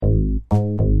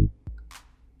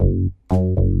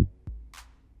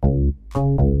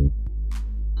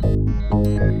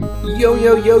Yo,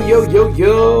 yo, yo, yo, yo,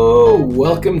 yo!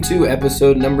 Welcome to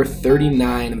episode number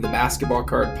 39 of the Basketball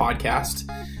Card Podcast.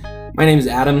 My name is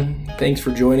Adam. Thanks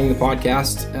for joining the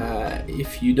podcast.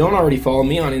 If you don't already follow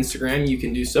me on Instagram, you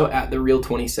can do so at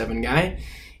TheReal27Guy.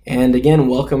 And again,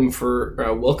 welcome to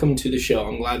the show.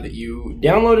 I'm glad that you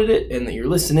downloaded it and that you're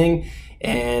listening.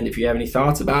 And if you have any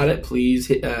thoughts about it,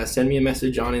 please send me a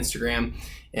message on Instagram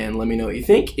and let me know what you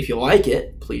think. If you like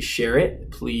it, please share it.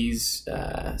 Please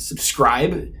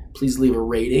subscribe. Please leave a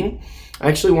rating. I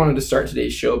actually wanted to start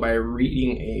today's show by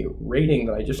reading a rating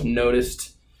that I just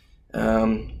noticed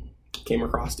came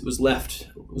across. It was left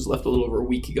a little over a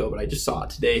week ago, but I just saw it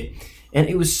today, and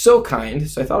it was so kind.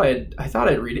 So I thought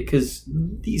I'd read it because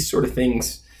these sort of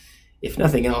things, if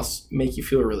nothing else, make you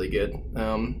feel really good.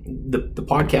 The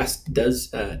podcast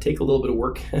does take a little bit of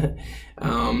work.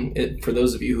 For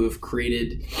those of you who have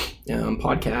created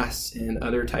podcasts and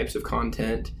other types of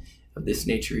content of this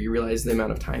nature, you realize the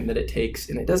amount of time that it takes,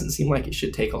 and it doesn't seem like it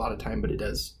should take a lot of time, but it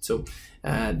does. So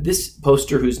this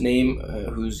poster, whose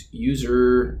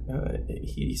user,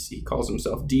 he calls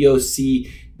himself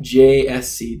DOCJSC,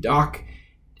 Doc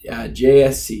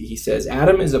JSC, he says,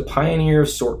 Adam is a pioneer of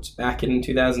sorts. Back in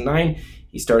 2009,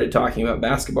 he started talking about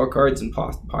basketball cards in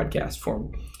podcast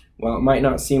form. While it might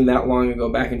not seem that long ago,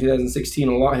 back in 2016,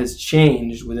 a lot has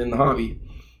changed within the hobby.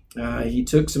 He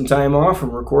took some time off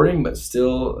from recording, but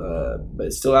still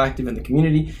active in the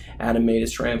community. Adam made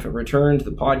his triumphant return to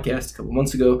the podcast a couple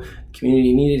months ago. The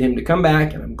community needed him to come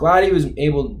back, and I'm glad he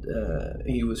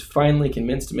was finally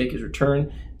convinced to make his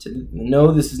return. To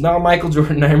know this is not Michael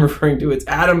Jordan I'm referring to, it's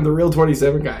Adam, the real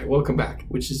 27 guy. Welcome back,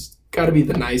 which has got to be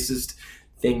the nicest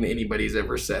thing that anybody's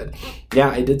ever said. Yeah,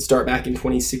 I did start back in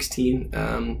 2016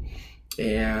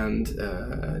 and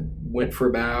went for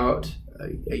about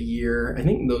a year. I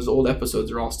think those old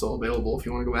episodes are all still available if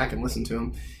you want to go back and listen to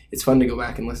them. It's fun to go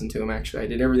back and listen to them, actually. I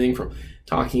did everything from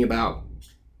talking about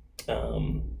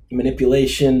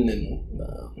manipulation and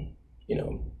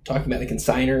talking about the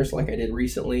consigners like I did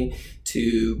recently,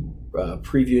 to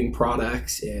previewing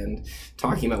products and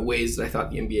talking about ways that I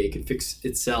thought the NBA could fix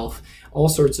itself, all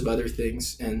sorts of other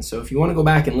things. And so if you want to go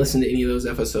back and listen to any of those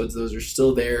episodes, those are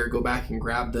still there. Go back and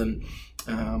grab them.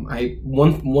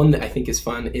 One that I think is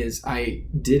fun is I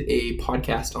did a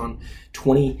podcast on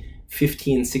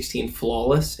 2015-16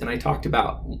 Flawless, and I talked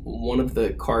about one of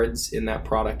the cards in that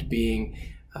product being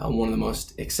one of the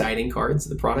most exciting cards of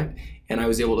the product, and I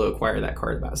was able to acquire that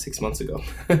card about 6 months ago.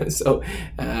 So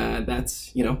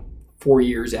that's 4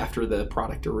 years after the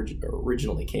product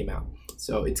originally came out.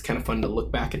 So it's kind of fun to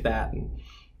look back at that, and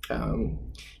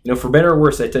for better or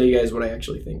worse, I tell you guys what I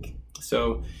actually think.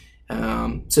 So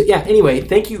yeah, anyway,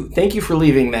 thank you for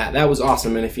leaving that. That was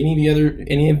awesome. And if any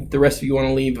of the rest of you want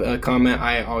to leave a comment,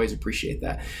 I always appreciate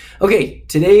that. Okay,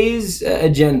 today's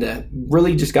agenda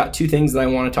really just got two things that I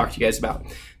want to talk to you guys about.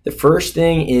 The first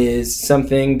thing is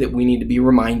something that we need to be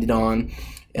reminded on,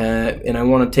 and I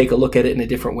want to take a look at it in a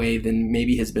different way than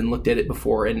maybe has been looked at it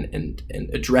before, and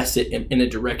address it in a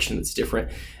direction that's different.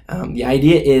 The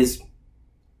idea is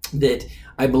that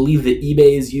I believe that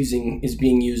eBay is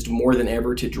being used more than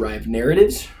ever to drive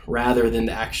narratives rather than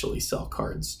to actually sell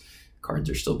cards. Cards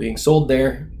are still being sold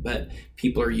there, but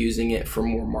people are using it for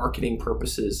more marketing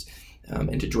purposes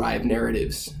and to drive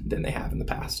narratives than they have in the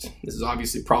past. This is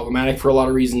obviously problematic for a lot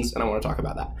of reasons, and I want to talk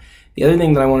about that. The other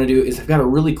thing that I want to do is I've got a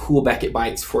really cool Beckett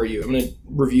Bites for you. I'm going to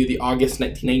review the August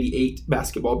 1998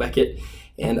 basketball Beckett,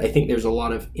 and I think there's a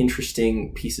lot of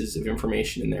interesting pieces of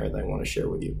information in there that I want to share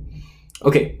with you.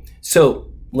 Okay,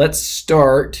 so let's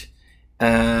start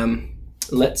on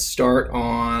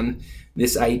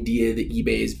this idea that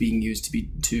eBay is being used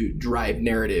to drive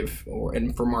narrative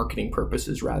and for marketing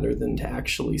purposes rather than to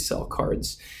actually sell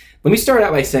cards. Let me start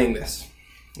out by saying this,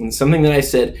 and something that I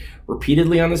said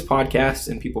repeatedly on this podcast,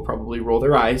 and people probably roll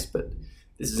their eyes, but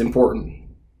this is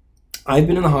important. I've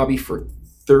been in the hobby for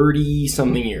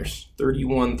 30-something years,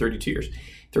 31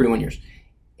 years.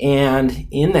 And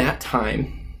in that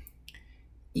time,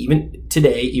 even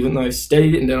today, even though I've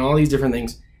studied it and done all these different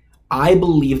things, I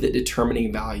believe that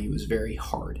determining value is very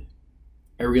hard.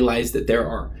 I realize that there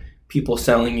are people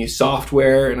selling you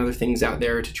software and other things out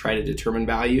there to try to determine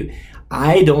value.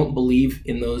 I don't believe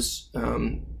in those.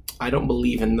 I don't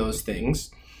believe in those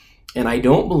things, and I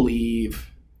don't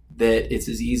believe that it's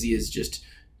as easy as just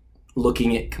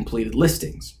looking at completed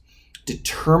listings.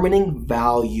 Determining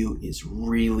value is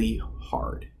really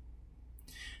hard.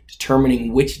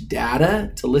 Determining which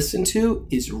data to listen to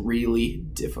is really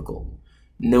difficult.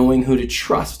 Knowing who to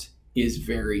trust is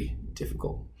very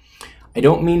difficult. I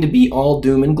don't mean to be all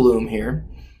doom and gloom here.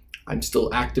 I'm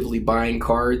still actively buying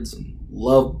cards and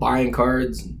love buying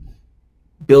cards and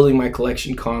building my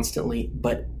collection constantly,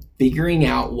 but figuring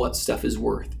out what stuff is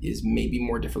worth is maybe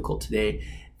more difficult today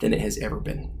than it has ever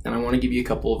been. And I want to give you a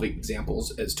couple of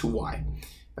examples as to why.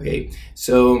 Okay,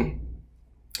 so I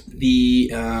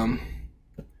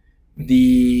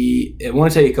want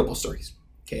to tell you a couple of stories.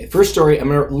 Okay, first story, I'm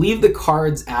going to leave the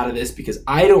cards out of this because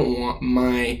I don't want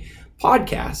my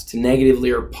podcast to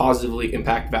negatively or positively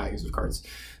impact values of cards.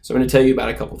 So I'm going to tell you about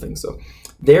a couple things. So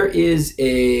there is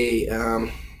a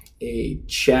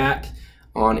chat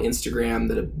on Instagram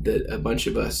that a bunch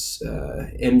of us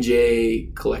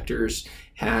MJ collectors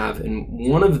have, and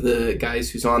one of the guys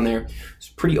who's on there was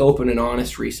pretty open and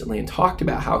honest recently and talked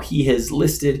about how he has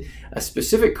listed a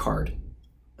specific card.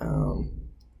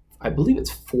 I believe it's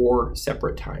 4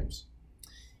 separate times,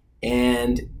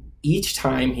 and each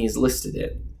time he's listed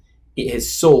it, it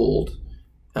has sold.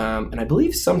 And I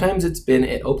believe sometimes it's been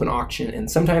at open auction, and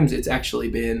sometimes it's actually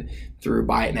been through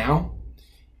buy it now.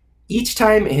 Each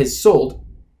time it has sold,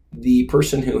 the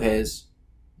person who has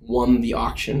won the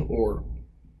auction or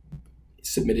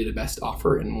submitted a best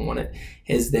offer and won it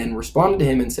has then responded to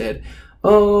him and said,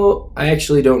 "Oh, I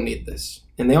actually don't need this."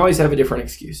 And they always have a different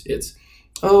excuse. It's,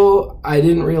 "Oh, I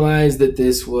didn't realize that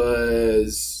this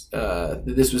was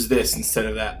this instead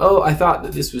of that. Oh, I thought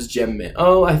that this was gem mint.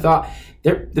 Oh, I thought..."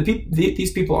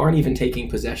 These people aren't even taking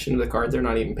possession of the card. They're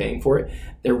not even paying for it.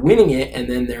 They're winning it, and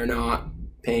then they're not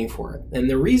paying for it. And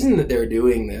the reason that they're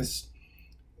doing this,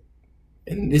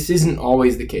 and this isn't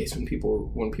always the case when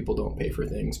people don't pay for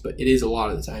things, but it is a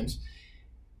lot of the times,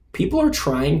 people are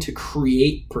trying to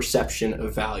create perception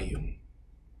of value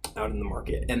out in the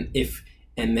market.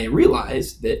 And they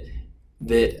realize that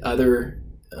other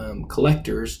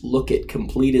collectors look at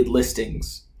completed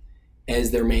listings as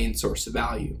their main source of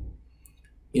value.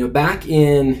 You know, back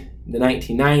in the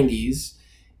 1990s,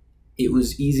 it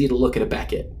was easy to look at a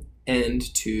Beckett and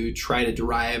to try to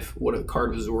derive what a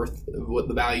card was worth, what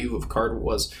the value of a card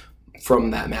was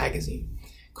from that magazine.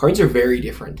 Cards are very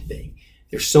different today.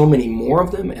 There's so many more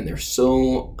of them, and they're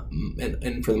so,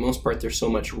 and for the most part, they're so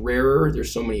much rarer.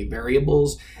 There's so many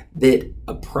variables that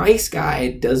a price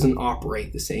guide doesn't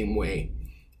operate the same way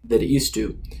that it used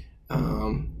to.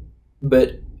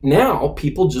 But now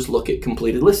people just look at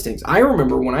completed listings. I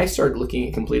remember when I started looking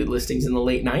at completed listings in the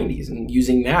late 90s and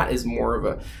using that as more of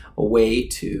a way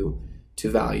to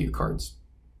value cards.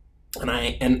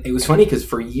 And it was funny because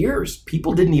for years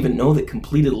people didn't even know that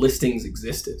completed listings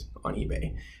existed on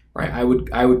eBay. Right? I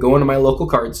would go into my local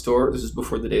card store. This is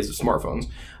before the days of smartphones.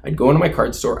 I'd go into my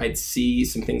card store. I'd see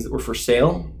some things that were for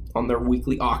sale on their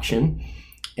weekly auction,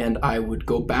 and I would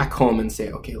go back home and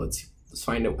say, okay, let's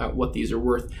find out what these are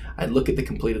worth. I'd look at the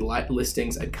completed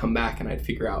listings. I'd come back and I'd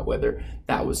figure out whether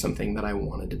that was something that I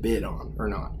wanted to bid on or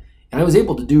not. And I was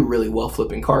able to do really well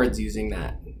flipping cards using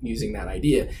that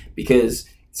idea, because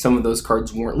some of those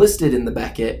cards weren't listed in the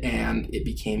Beckett, and it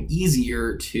became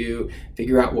easier to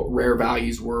figure out what rare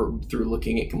values were through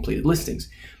looking at completed listings.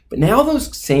 But now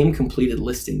those same completed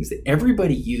listings that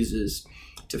everybody uses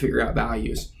to figure out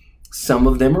values, some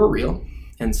of them are real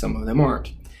and some of them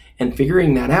aren't. And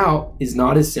figuring that out is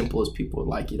not as simple as people would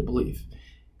like you to believe.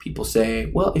 People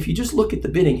say, well, if you just look at the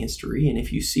bidding history, and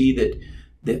if you see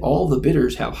that all the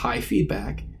bidders have high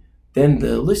feedback, then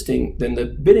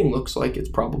the bidding looks like it's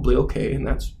probably okay, and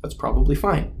that's probably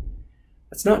fine.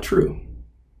 That's not true.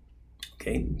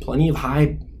 Okay, plenty of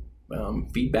high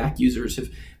feedback users have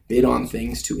bid on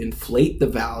things to inflate the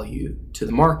value to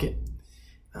the market.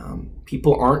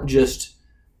 People aren't just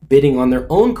bidding on their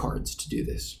own cards to do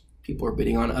this. People are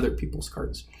bidding on other people's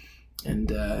cards,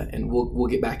 and we'll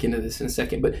get back into this in a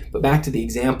second. But back to the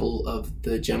example of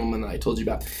the gentleman that I told you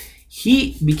about.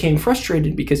 He became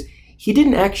frustrated because he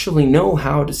didn't actually know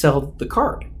how to sell the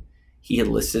card. He had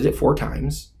listed it 4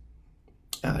 times.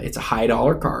 It's a high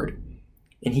dollar card,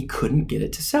 and he couldn't get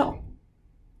it to sell.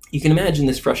 You can imagine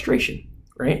this frustration,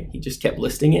 right? He just kept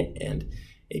listing it, and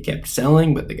it kept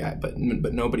selling, but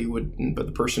nobody would. But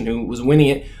the person who was winning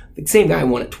it, the same guy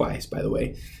won it twice, by the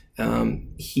way. The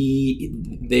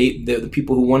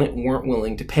people who won it weren't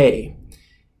willing to pay,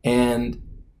 and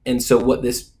so what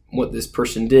this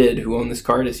person did, who owned this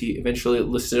card, is he eventually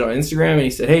listed it on Instagram, and he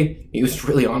said, hey, he was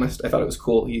really honest. I thought it was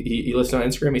cool. He listed on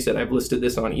Instagram. He said, I've listed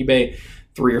this on eBay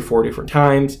 3 or 4 different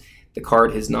times. The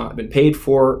card has not been paid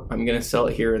for. I'm going to sell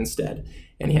it here instead.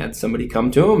 And he had somebody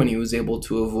come to him, and he was able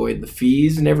to avoid the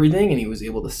fees and everything, and he was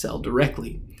able to sell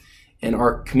directly. And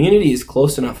our community is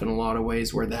close enough in a lot of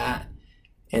ways where that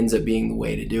ends up being the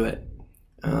way to do it.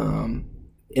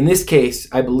 In this case,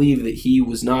 I believe that he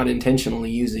was not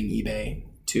intentionally using eBay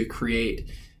to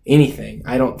create anything.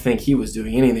 I don't think he was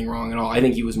doing anything wrong at all. I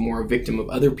think he was more a victim of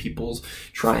other people's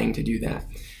trying to do that.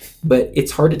 But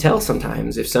it's hard to tell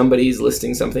sometimes if somebody's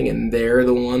listing something and they're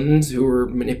the ones who are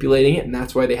manipulating it and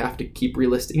that's why they have to keep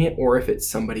relisting it, or if it's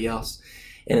somebody else.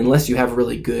 And unless you have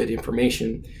really good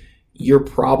information, you're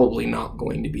probably not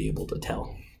going to be able to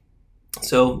tell.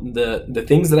 So the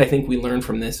things that I think we learn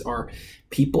from this are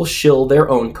people shill their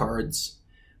own cards,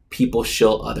 people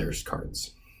shill others'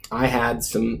 cards. I had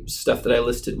some stuff that I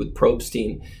listed with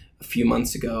Probstein a few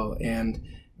months ago, and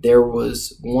there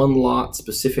was one lot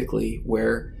specifically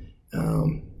where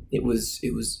the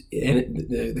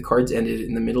cards ended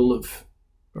in the middle of,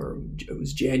 or it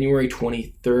was January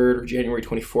 23rd or January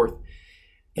 24th.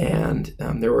 And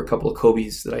there were a couple of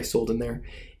Kobe's that I sold in there.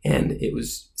 And it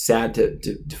was sad to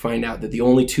find out that the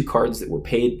only 2 cards that were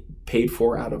paid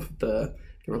for out of there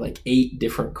were like 8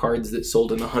 different cards that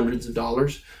sold in the hundreds of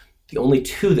dollars. The only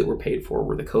 2 that were paid for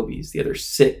were the Kobe's. The other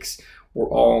 6 were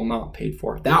all not paid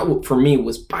for. That, for me,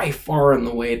 was by far and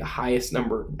away the highest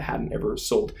number that hadn't ever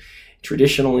sold.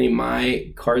 Traditionally,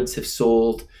 my cards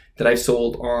that I've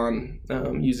sold on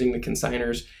using the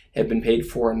consigners have been paid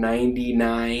for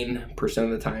 99% of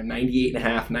the time,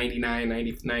 98.5%,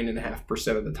 99%,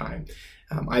 99.5% of the time.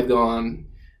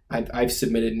 I've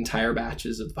submitted entire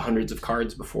batches of hundreds of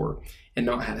cards before and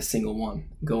not had a single one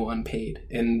go unpaid.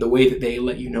 And the way that they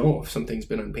let you know if something's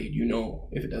been unpaid, you know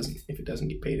if it doesn't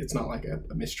get paid. It's not like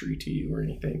a mystery to you or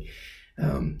anything.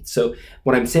 So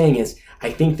what I'm saying is, I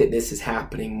think that this is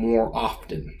happening more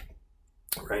often,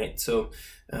 right? So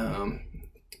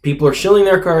people are shilling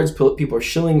their cards, people are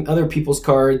shilling other people's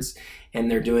cards, and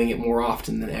they're doing it more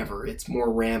often than ever. It's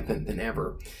more rampant than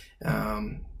ever.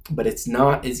 But it's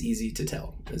not as easy to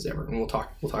tell as ever. And we'll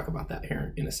talk about that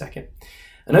here in a second.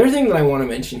 Another thing that I want to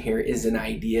mention here is an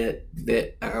idea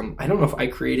that I don't know if I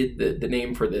created the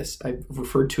name for this. I've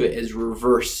referred to it as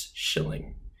reverse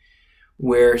shilling,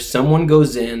 where someone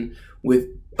goes in with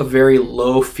a very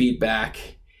low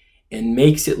feedback and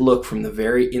makes it look from the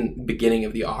very beginning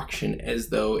of the auction as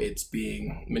though it's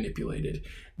being manipulated.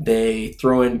 They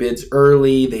throw in bids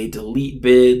early, they delete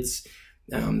bids,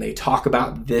 they talk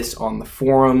about this on the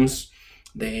forums,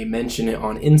 they mention it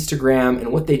on Instagram,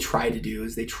 and what they try to do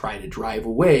is they try to drive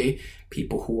away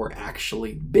people who are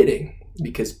actually bidding,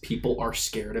 because people are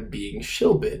scared of being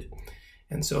shill bid.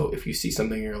 And so if you see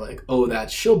something and you're like, oh,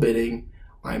 that's shill bidding,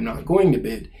 I'm not going to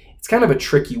bid. It's kind of a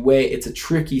tricky way. It's a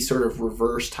tricky sort of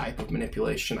reverse type of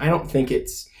manipulation. I don't think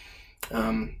it's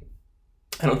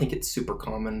super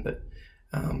common, but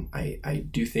I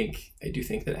do think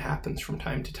that it happens from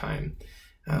time to time.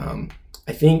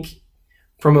 I think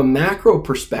from a macro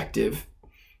perspective,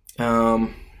 I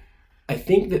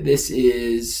think that this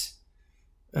is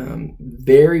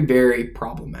very, very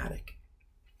problematic,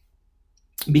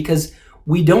 because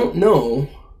we don't know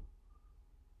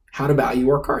how to value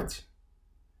our cards.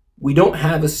 We don't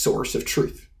have a source of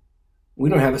truth. We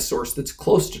don't have a source that's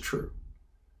close to true.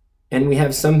 And we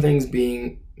have some things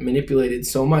being manipulated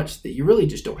so much that you really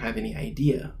just don't have any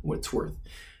idea what it's worth.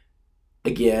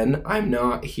 Again, I'm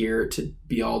not here to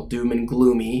be all doom and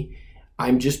gloomy.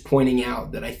 I'm just pointing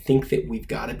out that I think that we've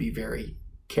got to be very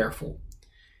careful.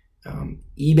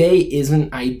 eBay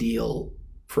isn't ideal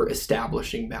for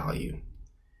establishing value.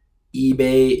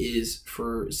 eBay is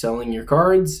for selling your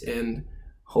cards and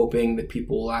hoping that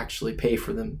people will actually pay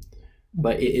for them.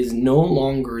 But it is no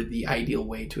longer the ideal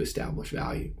way to establish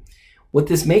value. What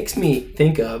this makes me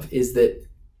think of is that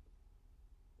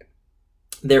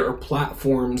there are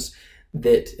platforms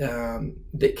that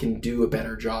can do a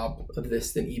better job of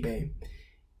this than eBay.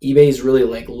 eBay's really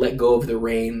like let go of the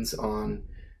reins on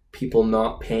people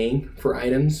not paying for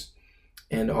items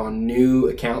and on new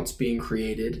accounts being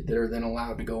created that are then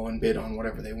allowed to go and bid on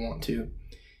whatever they want to.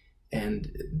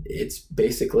 And it's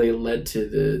basically led to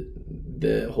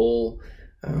the whole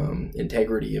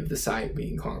integrity of the site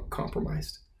being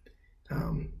compromised.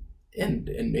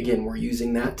 And again, we're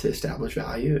using that to establish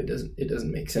value. It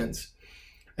doesn't make sense.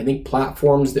 I think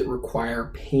platforms that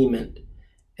require payment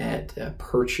at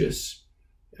purchase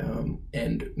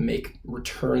and make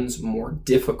returns more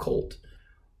difficult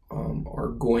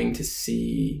are going to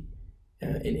see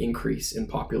an increase in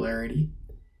popularity.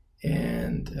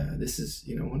 And this is,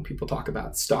 when people talk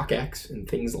about StockX and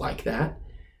things like that,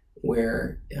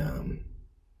 where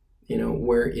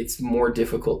where it's more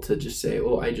difficult to just say,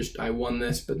 oh, I won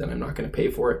this, but then I'm not going to pay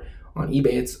for it. On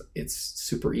eBay, it's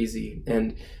super easy.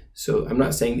 And so I'm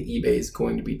not saying that eBay is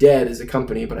going to be dead as a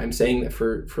company, but I'm saying that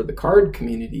for the card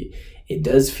community, it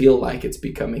does feel like it's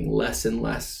becoming less and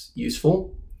less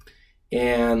useful.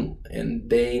 And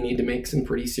they need to make some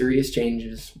pretty serious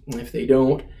changes. If they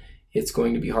don't, it's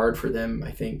going to be hard for them,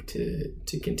 I think,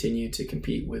 to continue to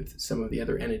compete with some of the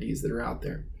other entities that are out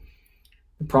there.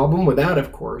 The problem with that,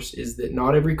 of course, is that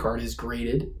not every card is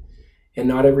graded, and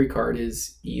not every card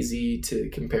is easy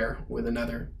to compare with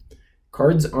another.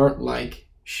 Cards aren't like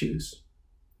shoes.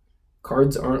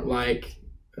 Cards aren't like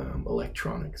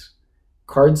electronics.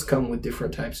 Cards come with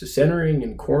different types of centering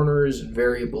and corners and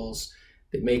variables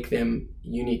that make them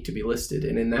unique to be listed.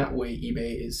 And in that way,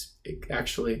 eBay is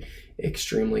actually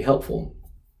extremely helpful.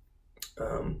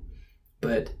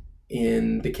 But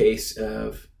in the case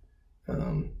of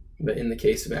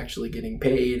actually getting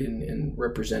paid and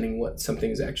representing what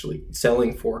something is actually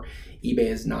selling for, eBay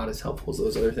is not as helpful as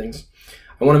those other things.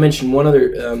 I want to mention one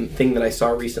other thing that I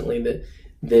saw recently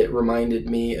that reminded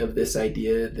me of this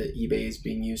idea that eBay is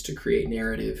being used to create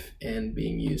narrative and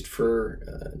being used for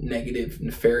negative,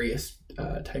 nefarious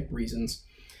type reasons.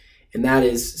 And that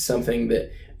is something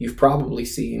that you've probably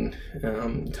seen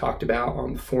talked about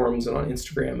on the forums and on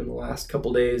Instagram in the last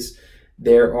couple days.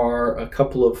 There are a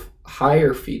couple of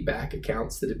higher feedback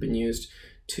accounts that have been used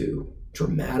to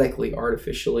dramatically,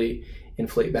 artificially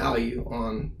inflate value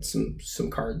on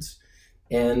some cards.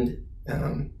 And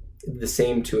the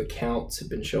same two accounts have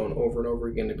been shown over and over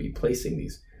again to be placing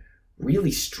these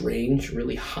really strange,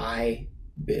 really high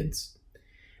bids.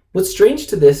 What's strange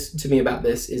to me about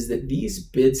this is that these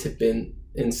bids have been,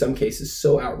 in some cases,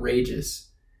 so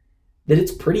outrageous that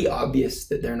it's pretty obvious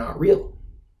that they're not real.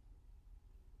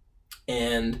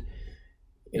 And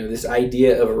this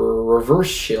idea of a reverse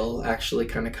shill actually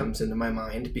kind of comes into my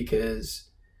mind, because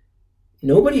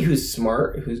nobody who's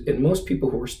smart, and most people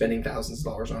who are spending thousands of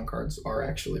dollars on cards are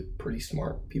actually pretty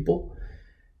smart people.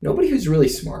 Nobody who's really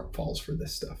smart falls for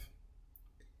this stuff.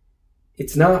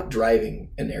 It's not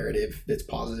driving a narrative that's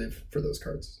positive for those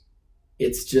cards.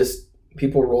 It's just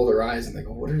people roll their eyes and they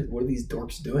go, what are these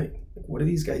dorks doing? What are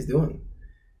these guys doing?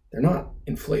 They're not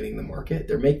inflating the market.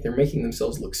 They're making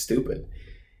themselves look stupid.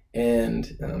 And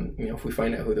if we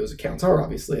find out who those accounts are,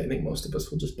 obviously, I think most of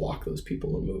us will just block those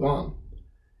people and move on.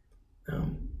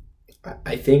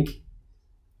 I think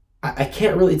I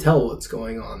can't really tell what's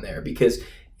going on there, because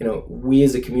we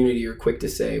as a community are quick to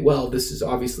say, well, this is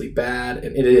obviously bad,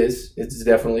 and it's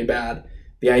definitely bad.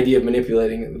 The idea of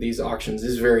manipulating these auctions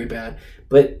is very bad,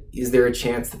 but is there a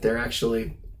chance that they're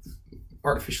actually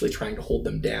artificially trying to hold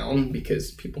them down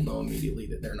because people know immediately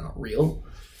that they're not real?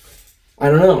 I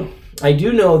don't know. I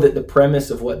do know that the premise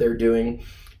of what they're doing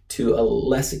to a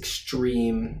less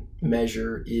extreme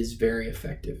measure is very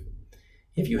effective.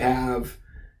 If you have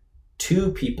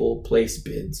two people place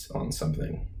bids on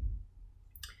something,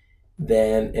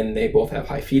 and they both have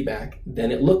high feedback,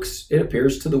 then it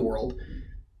appears to the world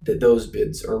that those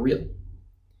bids are real.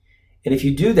 And if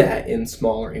you do that in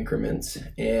smaller increments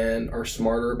and are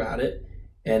smarter about it,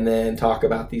 and then talk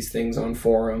about these things on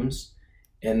forums,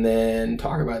 and then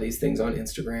talk about these things on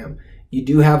Instagram, you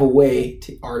do have a way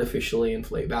to artificially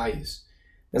inflate values.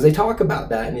 As I talk about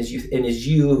that, and as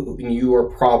you are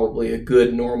probably a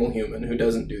good normal human who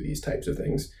doesn't do these types of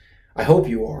things. I hope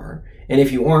you are. And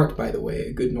if you aren't, by the way,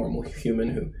 a good normal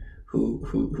human who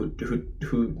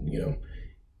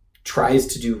tries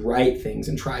to do right things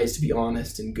and tries to be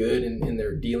honest and good in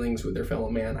their dealings with their fellow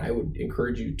man, I would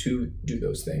encourage you to do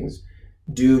those things.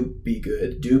 Do be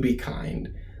good. Do be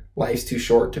kind. Life's too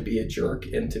short to be a jerk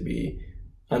and to be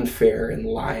unfair and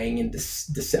lying and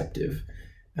deceptive.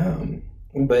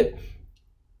 But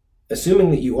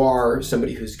assuming that you are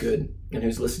somebody who's good and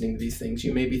who's listening to these things,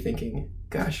 you may be thinking,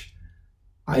 gosh,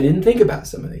 I didn't think about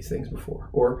some of these things before.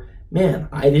 Or, man,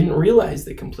 I didn't realize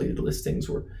that completed listings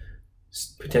were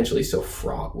potentially so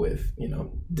fraught with,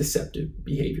 deceptive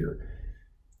behavior.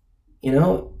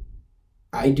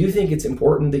 I do think it's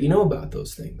important that you know about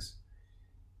those things.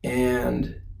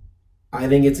 And I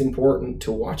think it's important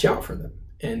to watch out for them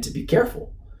and to be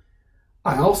careful.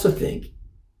 I also think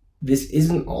this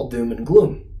isn't all doom and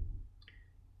gloom.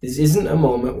 This isn't a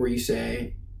moment where you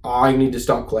say, I need to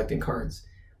stop collecting cards.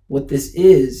 What this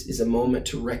is a moment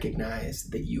to recognize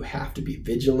that you have to be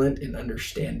vigilant in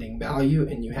understanding value,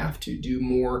 and you have to do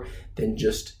more than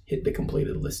just hit the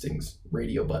completed listings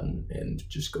radio button and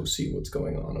just go see what's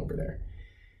going on over there.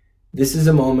 This is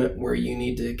a moment where you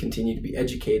need to continue to be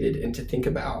educated and to think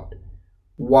about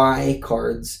why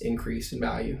cards increase in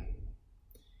value,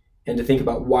 and to think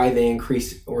about why they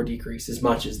increase or decrease as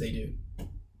much as they do.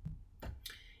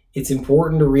 It's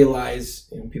important to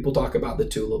realize, people talk about the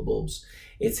tulip bulbs,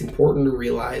 it's important to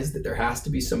realize that there has to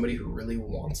be somebody who really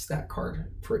wants that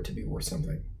card for it to be worth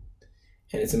something.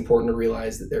 And it's important to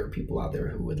realize that there are people out there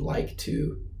who would like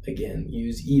to, again,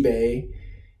 use eBay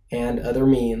and other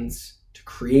means to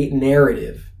create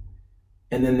narrative,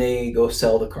 and then they go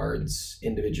sell the cards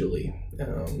individually,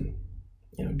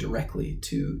 directly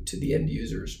to the end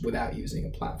users without using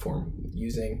a platform,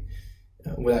 using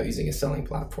without using a selling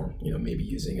platform, maybe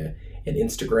using an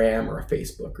Instagram or a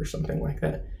Facebook or something like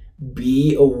that.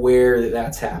 Be aware that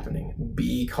that's happening.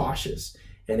 Be cautious.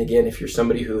 And again, if you're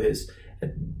somebody who has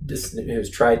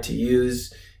tried to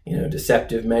use,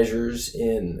 deceptive measures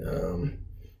on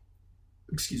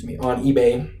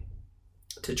eBay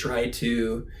to try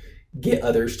to get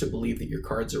others to believe that your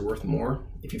cards are worth more,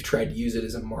 if you've tried to use it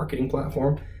as a marketing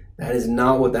platform, that is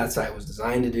not what that site was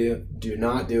designed to do. Do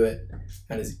not do it.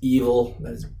 That is evil.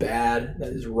 That is bad. That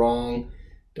is wrong.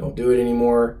 Don't do it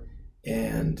anymore,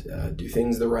 and do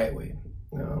things the right way.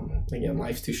 Again,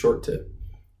 life's too short to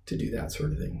do that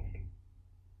sort of thing.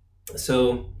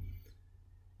 So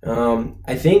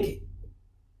I think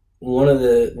one of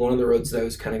the roads that I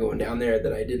was kind of going down there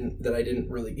that I didn't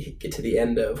really get to the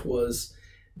end of was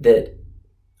that,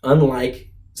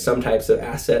 unlike some types of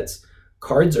assets,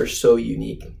 cards are so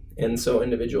unique and so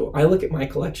individual. I look at my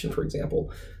collection, for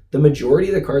example. The majority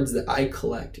of the cards that I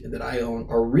collect, that I own,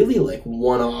 are really like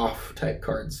one-off type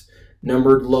cards,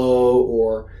 numbered low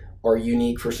or are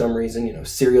unique for some reason,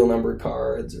 serial numbered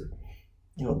cards, or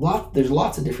there's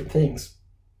lots of different things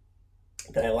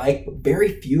that I like, but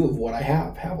very few of what I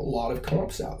have a lot of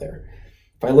comps out there.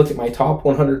 If I look at my top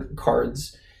 100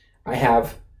 cards, I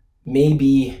have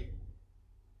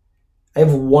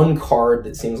one card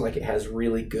that seems like it has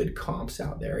really good comps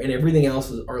out there, and everything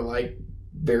else are like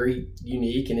very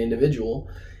unique and individual,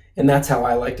 and that's how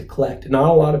I like to collect.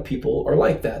 Not a lot of people are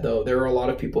like that, though. There are a lot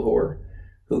of people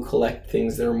who collect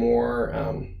things that are more,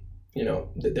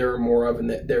 that there are more of, and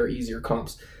that they're easier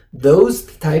comps. Those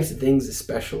types of things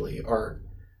especially are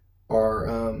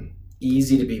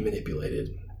easy to be manipulated.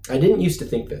 I didn't used to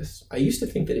think this. I used to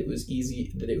think that it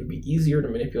would be easier to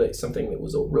manipulate something that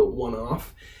was a real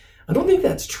one-off. I don't think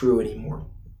that's true anymore.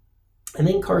 I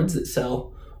think cards that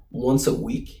sell once a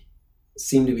week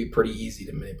seem to be pretty easy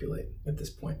to manipulate at this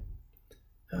point.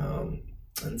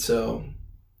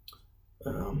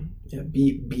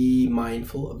 Be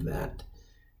mindful of that.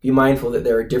 Be mindful that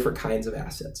there are different kinds of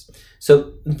assets.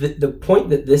 So the point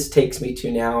that this takes me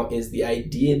to now is the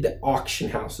idea that auction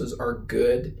houses are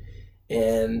good,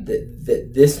 and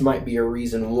that this might be a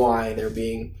reason why they're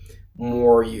being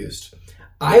more used.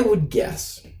 I would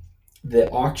guess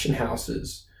that auction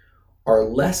houses are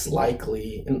less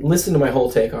likely, and listen to my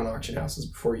whole take on auction houses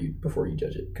before you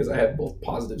judge it, because I have both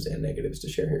positives and negatives to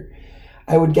share here.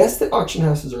 I would guess that auction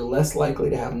houses are less likely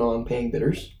to have non-paying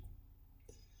bidders.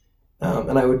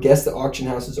 And I would guess that auction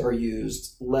houses are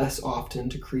used less often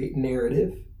to create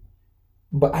narrative.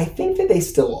 But I think that they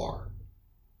still are.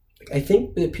 I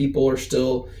think that people are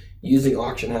still using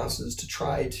auction houses to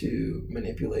try to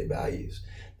manipulate values.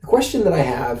 The question that I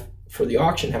have for the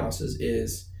auction houses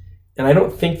is, and I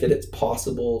don't think that it's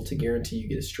possible to guarantee you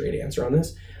get a straight answer on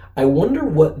this, I wonder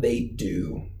what they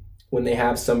do when they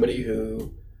have somebody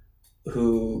who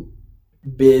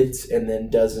bids and then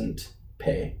doesn't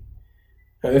pay.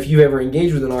 Now, if you've ever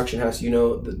engaged with an auction house, you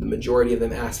know that the majority of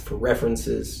them ask for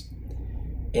references,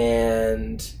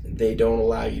 and they don't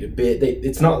allow you to bid.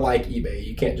 It's not like eBay.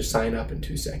 You can't just sign up in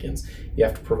 2 seconds. You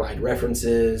have to provide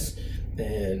references,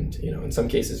 and in some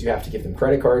cases you have to give them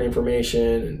credit card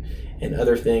information and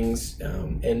other things,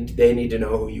 and they need to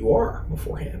know who you are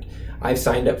beforehand. I've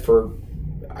signed up for,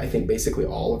 I think, basically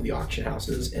all of the auction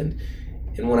houses, and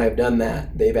when I've done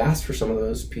that, they've asked for some of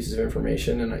those pieces of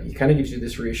information, and it kind of gives you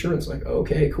this reassurance, like,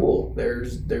 okay, cool.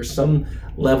 There's some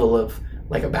level of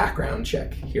like a background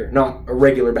check here, not a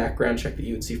regular background check that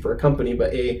you would see for a company,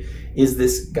 but is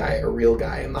this guy a real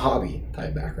guy in the hobby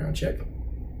type background check.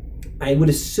 I would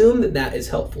assume that is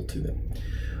helpful to them.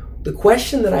 The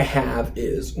question that I have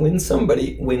is, when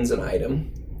somebody wins an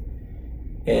item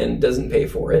and doesn't pay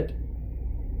for it,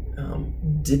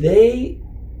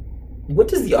 what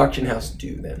does the auction house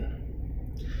do then?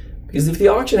 Because if the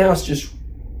auction house just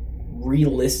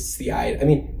relists the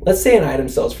item, let's say an item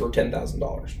sells for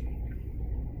 $10,000.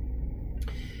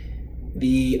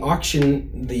 The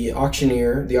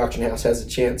auctioneer, the auction house has a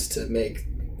chance to make,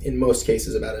 in most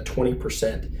cases, about a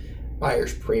 20%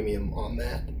 buyer's premium on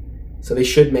that. So they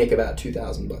should make about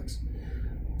 $2,000.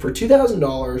 For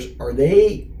 $2,000, are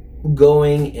they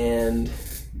going and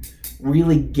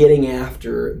really getting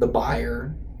after the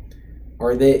buyer?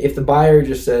 If the buyer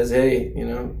just says, hey,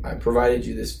 I provided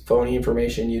you this phony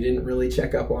information, you didn't really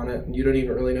check up on it, and you don't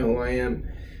even really know who I am,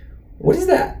 what is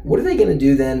that? What are they going to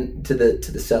do then to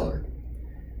the seller?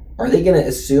 Are they going to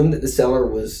assume that the seller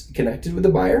was connected with the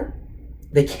buyer?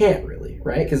 They can't really,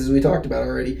 right? Because as we talked about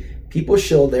already, people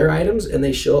shill their items and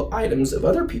they shill items of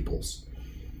other people's.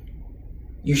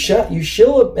 You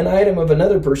shill an item of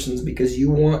another person's because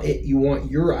you want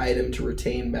your item to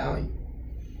retain value.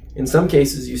 In some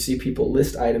cases, you see people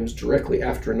list items directly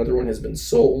after another one has been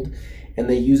sold, and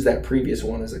they use that previous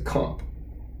one as a comp,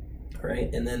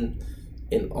 right? And then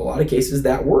in a lot of cases,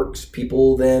 that works.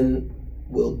 People then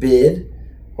will bid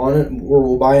on it or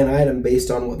will buy an item based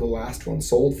on what the last one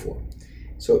sold for.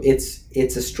 So it's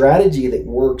a strategy that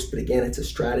works, but again, it's a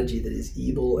strategy that is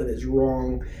evil and is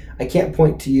wrong. I can't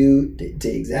point to you to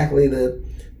exactly the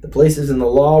places in the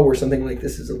law where something like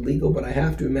this is illegal, but I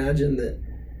have to imagine that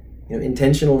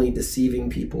intentionally deceiving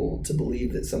people to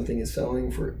believe that something is selling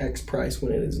for X price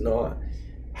when it is not.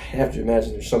 I have to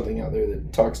imagine there's something out there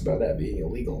that talks about that being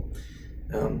illegal.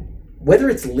 Whether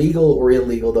it's legal or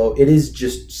illegal, though, it is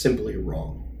just simply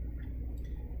wrong,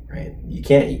 right? You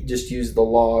can't just use the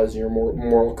law as your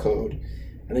moral code.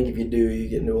 I think if you do, you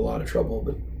get into a lot of trouble.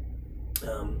 But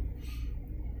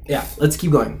yeah, let's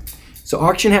keep going. So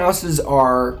auction houses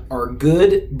are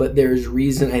good, but there's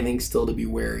reason, I think, still to be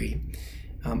wary.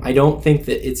 I don't think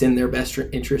that it's in their best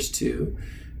interest to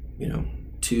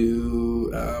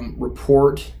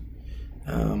report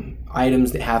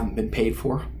items that haven't been paid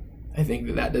for. I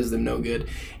think that does them no good.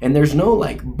 And there's no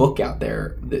book out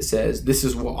there that says this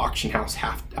is what auction houses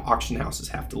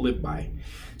have to live by.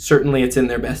 Certainly, it's in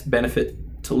their best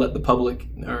benefit to let the public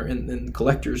and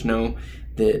collectors know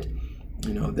that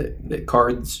that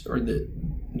cards or that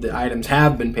the items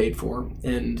have been paid for,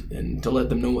 and to let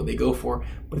them know what they go for.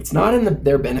 But it's not in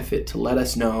their benefit to let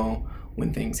us know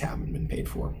when things haven't been paid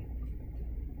for.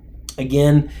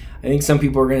 Again, I think some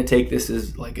people are going to take this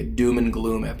as like a doom and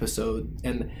gloom episode,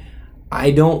 and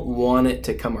I don't want it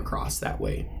to come across that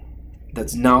way.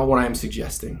 That's not what I'm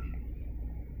suggesting.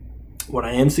 What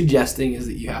I am suggesting is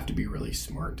that you have to be really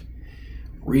smart.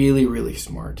 Really, really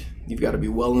smart. You've got to be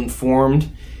well informed,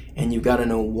 and you've got to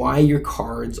know why your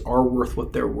cards are worth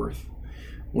what they're worth.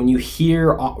 When you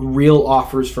hear real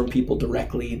offers from people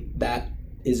directly, that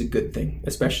is a good thing,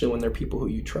 especially when they're people who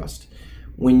you trust.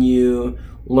 When you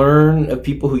learn of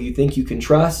people who you think you can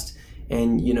trust,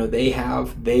 and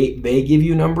they give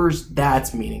you numbers,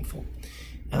 that's meaningful.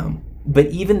 But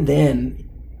even then,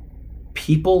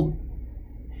 people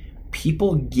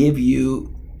give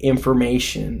you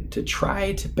information to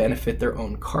try to benefit their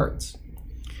own cards.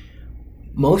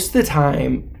 Most of the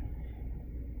time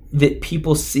that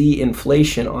people see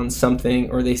inflation on something,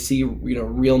 or they see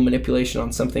real manipulation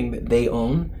on something that they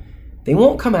own, they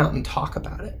won't come out and talk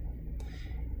about it.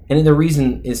 And the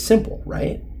reason is simple,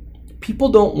 right? People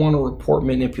don't want to report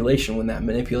manipulation when that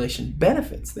manipulation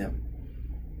benefits them.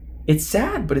 It's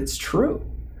sad, but it's true.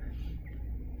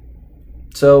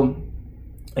 So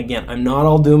again, I'm not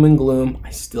all doom and gloom. I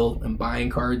still am buying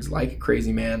cards like a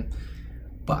crazy man.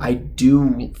 But I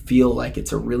do feel like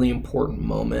it's a really important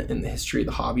moment in the history of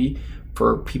the hobby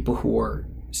for people who are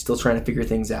still trying to figure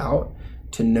things out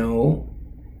to know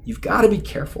you've got to be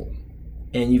careful,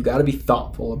 and you've got to be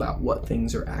thoughtful about what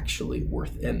things are actually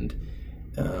worth. And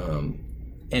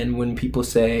when people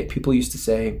used to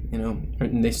say,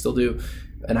 and they still do,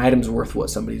 an item's worth what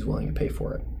somebody's willing to pay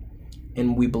for it.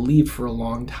 And we believed for a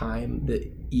long time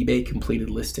that eBay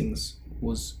completed listings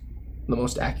was the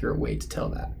most accurate way to tell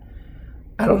that.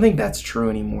 I don't think that's true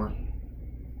anymore.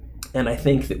 And I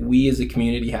think that we as a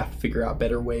community have to figure out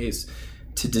better ways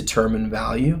to determine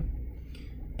value.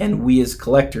 And we as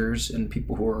collectors and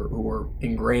people who are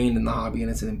ingrained in the hobby,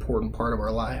 and it's an important part of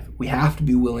our life, we have to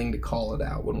be willing to call it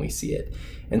out when we see it.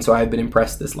 And so I've been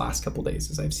impressed this last couple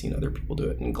days as I've seen other people do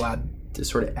it, and glad to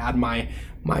sort of add my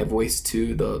voice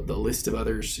to the list of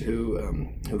others who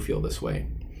feel this way.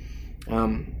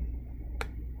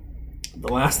 The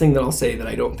last thing that I'll say that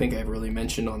I don't think I've really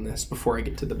mentioned on this before I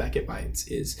get to the Beckett Bites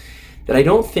is that I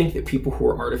don't think that people who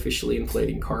are artificially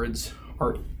inflating cards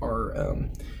are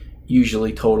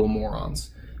usually total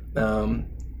morons.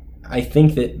 I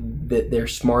think that they're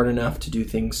smart enough to do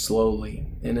things slowly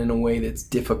and in a way that's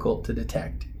difficult to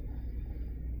detect.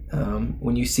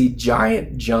 When you see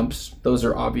giant jumps, those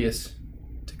are obvious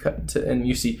to cut to, and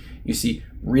you see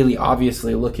really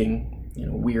obviously looking,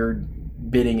 weird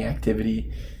bidding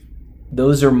activity.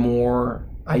 Those are more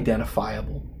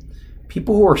identifiable.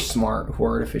 People who are smart, who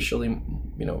are artificially,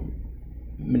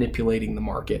 manipulating the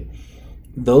market,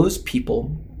 those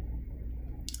people,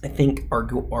 I think,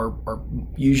 are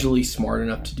usually smart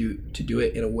enough to do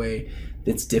it in a way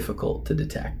that's difficult to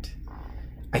detect.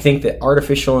 I think that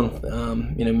artificial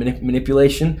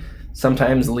manipulation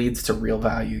sometimes leads to real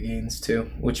value gains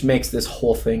too, which makes this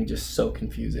whole thing just so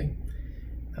confusing.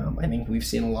 I think we've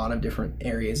seen a lot of different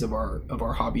areas of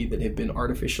our hobby that have been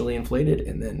artificially inflated,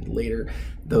 and then later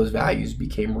those values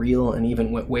became real and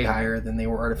even went way higher than they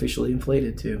were artificially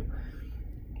inflated to.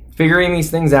 Figuring these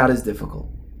things out is difficult.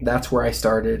 That's where I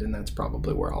started, and that's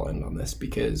probably where I'll end on this,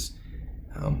 because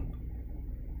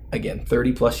Again,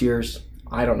 30 plus years,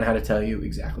 I don't know how to tell you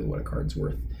exactly what a card's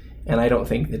worth. And I don't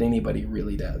think that anybody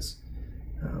really does.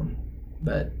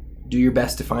 But do your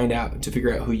best to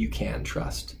figure out who you can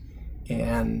trust,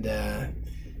 and to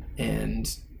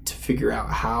figure out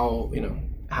how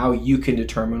you can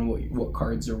determine what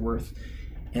cards are worth,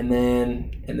 and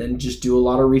then just do a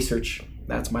lot of research.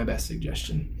 That's my best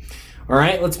suggestion. All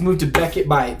right, let's move to Beckett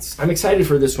Bites. I'm excited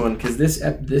for this one because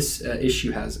this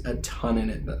issue has a ton in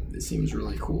it that seems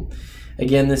really cool.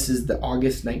 Again, this is the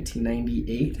August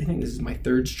 1998. I think this is my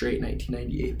third straight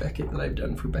 1998 Beckett that I've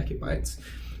done for Beckett Bites.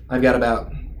 I've got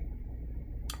about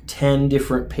 10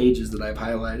 different pages that I've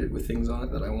highlighted with things on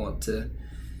it that I want to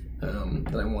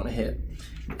hit.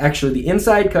 Actually, the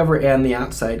inside cover and the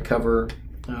outside cover,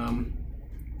 the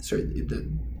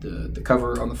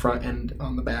cover on the front and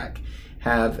on the back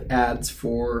have ads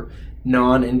for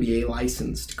non-NBA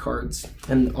licensed cards.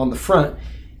 And on the front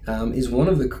is one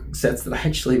of the sets that I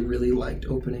actually really liked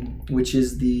opening, which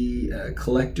is the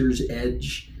Collector's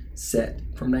Edge set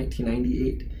from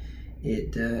 1998.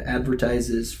 It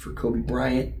advertises for Kobe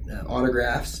Bryant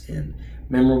autographs and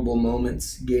memorable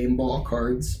moments game ball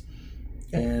cards,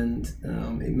 and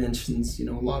it mentions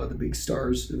a lot of the big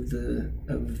stars of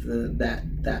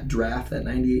that draft, that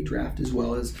 98 draft, as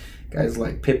well as guys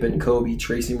like Pippen, Kobe,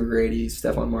 Tracy McGrady,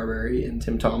 Stephon Marbury, and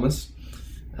Tim Thomas.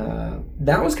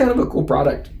 That was kind of a cool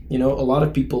product. A lot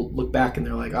of people look back and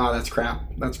they're like, "Oh, that's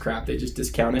crap. They just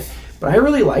discount it." But I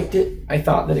really liked it. I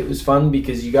thought that it was fun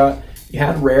because you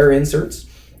had rare inserts,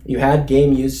 you had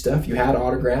game used stuff, you had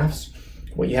autographs.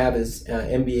 What you have is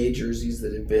NBA jerseys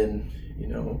that have been,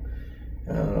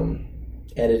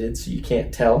 edited so you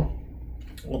can't tell.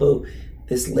 Although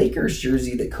this Lakers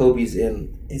jersey that Kobe's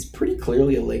in is pretty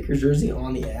clearly a Lakers jersey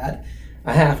on the ad.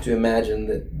 I have to imagine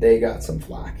that they got some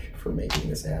flack for making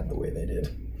this ad the way they did.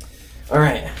 All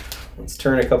right, let's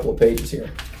turn a couple of pages here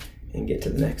and get to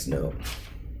the next note.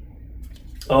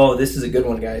 Oh, this is a good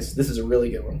one, guys. This is a really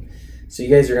good one. So you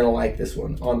guys are going to like this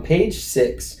one. On page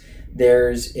 6,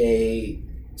 there's a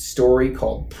story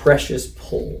called Precious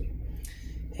Pull.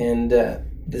 And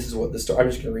this is what the story... I'm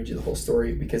just going to read you the whole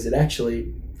story because it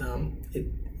actually...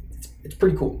 it's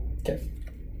pretty cool. Okay.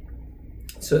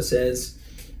 So it says,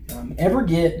 ever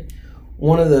get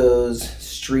one of those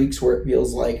streaks where it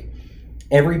feels like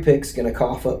every pick's going to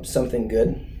cough up something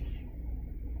good?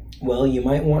 Well, you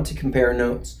might want to compare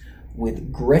notes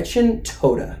with Gretchen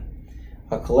Toda,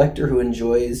 a collector who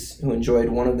enjoyed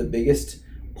one of the biggest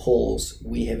pulls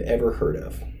we have ever heard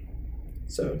of.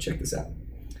 So check this out.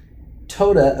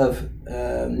 Toda of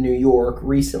New York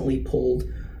recently pulled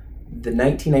the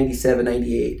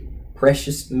 1997-98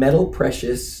 Precious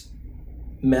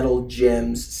Metal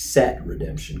Gems set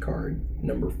redemption card,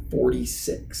 number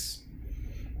 46.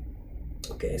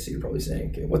 Okay, so you're probably saying,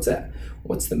 okay, what's that?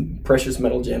 What's the Precious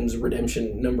Metal Gems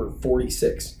redemption number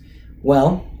 46?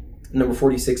 Well, number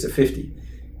 46 of 50.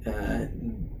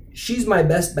 She's my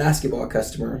best basketball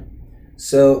customer,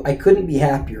 so I couldn't be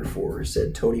happier for her,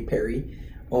 said Tody Perry,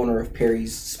 owner of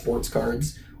Perry's Sports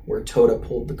Cards, where Toda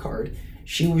pulled the card.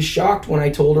 She was shocked when I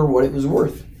told her what it was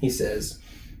worth, he says,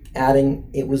 adding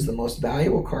it was the most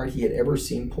valuable card he had ever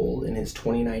seen pulled in his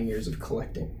 29 years of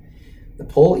collecting. The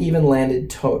pull even landed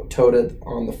Toda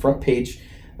on the front page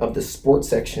of the sports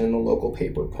section in the local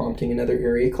paper, prompting another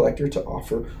area collector to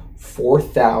offer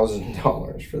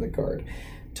 $4,000 for the card.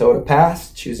 Toda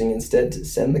passed, choosing instead to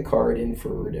send the card in for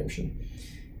redemption.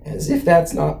 As if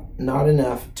that's not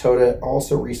enough, Toda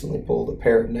also recently pulled a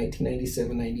pair of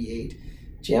 1997-98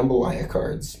 Jambalaya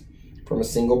cards from a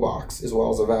single box, as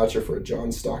well as a voucher for a John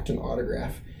Stockton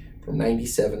autograph from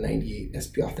 97-98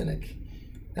 SP Authentic.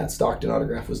 That Stockton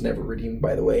autograph was never redeemed,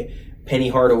 by the way. Penny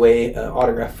Hardaway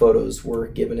autograph photos were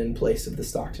given in place of the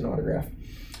Stockton autograph.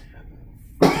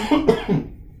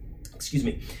 Excuse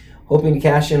me. Hoping to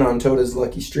cash in on Toda's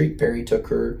lucky streak, Perry took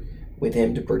her with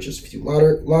him to purchase a few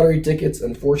lottery tickets.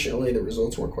 Unfortunately, the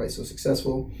results weren't quite so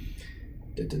successful.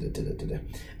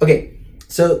 Okay,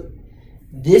 so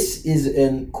this is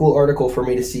a cool article for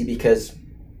me to see because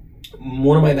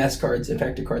one of my best cards, in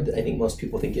fact, a card that I think most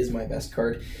people think is my best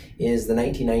card, is the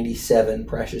 1997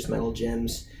 Precious Metal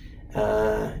Gems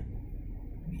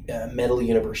Metal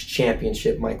Universe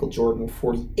Championship Michael Jordan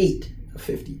 48 of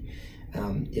 50.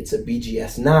 It's a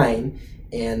BGS 9,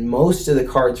 and most of the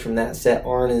cards from that set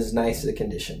aren't as nice a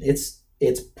condition. It's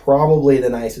probably the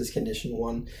nicest condition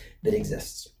one that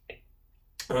exists.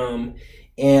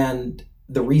 And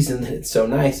the reason that it's so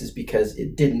nice is because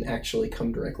it didn't actually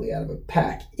come directly out of a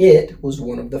pack. It was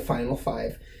one of the final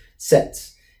 5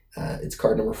 sets. It's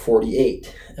card number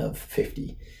 48 of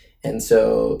 50. And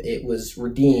so it was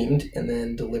redeemed and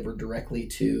then delivered directly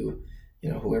to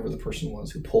whoever the person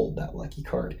was who pulled that lucky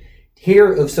card.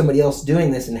 Hear of somebody else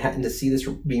doing this and having to see this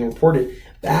being reported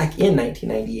back in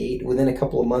 1998 within a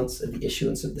couple of months of the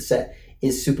issuance of the set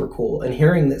is super cool. And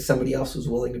hearing that somebody else was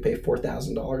willing to pay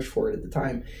 $4,000 for it at the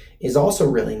time is also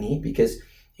really neat, because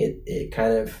it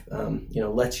kind of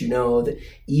lets you know that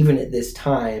even at this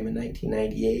time in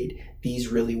 1998, these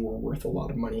really were worth a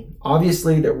lot of money.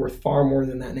 Obviously, they're worth far more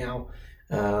than that now.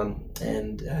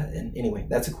 And anyway,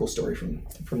 that's a cool story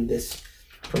from this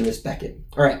Beckett.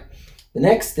 All right, the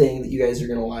next thing that you guys are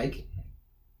going to like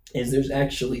is there's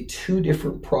actually two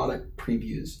different product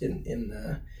previews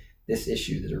in this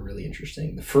issue that are really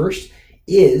interesting. The first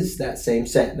is that same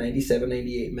set,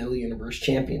 97-98 Metal Universe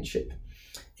Championship.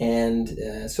 And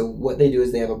so what they do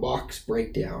is they have a box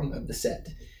breakdown of the set.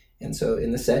 And so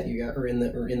in the set in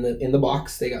the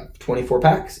box, they got 24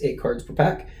 packs, 8 cards per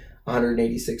pack,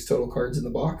 186 total cards in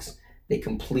the box. They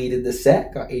completed the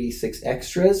set, got 86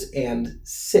 extras and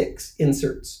 6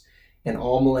 inserts. An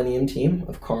all Millennium team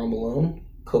of Karl Malone,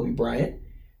 Kobe Bryant,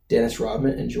 Dennis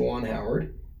Rodman, and Juwan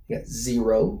Howard. They got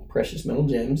 0 Precious Metal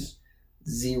Gems,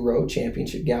 0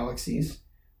 Championship Galaxies.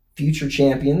 Future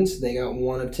champions, they got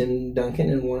 1 of Tim Duncan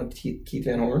and 1 of Keith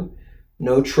Van Horn.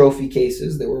 No trophy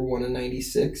cases, there were 1 of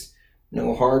 96.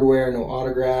 No hardware, no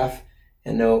autograph,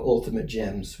 and no ultimate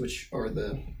gems, which are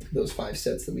those 5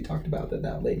 sets that we talked about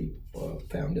that lady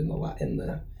found in the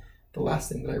last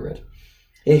thing that I read.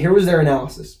 And here was their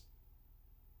analysis.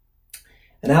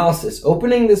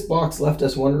 Opening this box left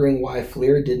us wondering why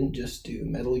Fleer didn't just do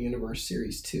Metal Universe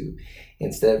Series 2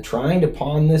 instead of trying to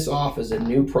pawn this off as a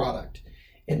new product.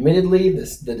 Admittedly,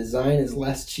 the design is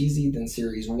less cheesy than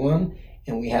Series 1,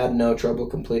 and we had no trouble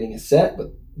completing a set,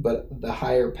 but the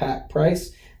higher pack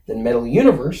price than Metal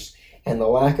Universe and the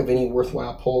lack of any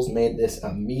worthwhile pulls made this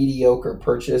a mediocre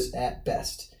purchase at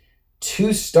best.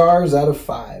 2 stars out of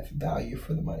 5 value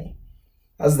for the money.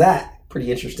 How's that?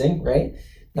 Pretty interesting, right?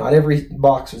 Not every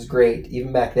box was great,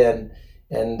 even back then.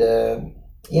 And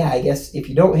I guess if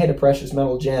you don't hit a Precious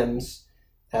Metal Gems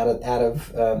out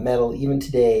of metal, even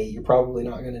today, you're probably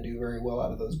not going to do very well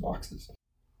out of those boxes.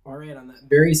 All right, on that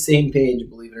very same page,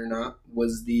 believe it or not,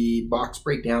 was the box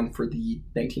breakdown for the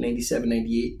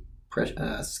 1997-98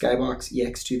 Skybox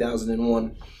EX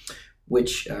 2001,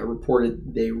 which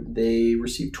reported they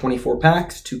received 24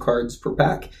 packs, 2 cards per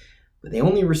pack, but they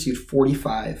only received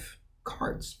 45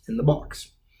 cards in the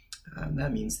box.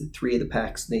 That means that 3 of the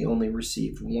packs, they only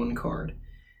received 1 card.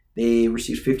 They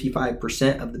received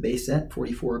 55% of the base set,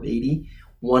 44 of 80,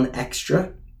 1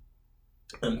 extra,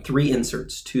 and 3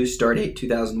 inserts, 2 Stardate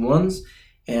 2001s,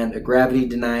 and a gravity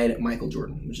denied Michael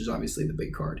Jordan, which is obviously the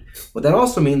big card. What that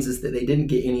also means is that they didn't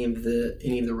get any of the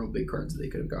real big cards that they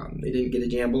could have gotten. They didn't get a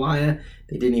Jambalaya.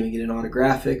 They didn't even get an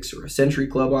Autographics or a Century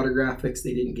Club Autographics.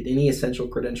 They didn't get any essential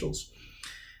credentials.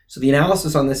 So the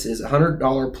analysis on this is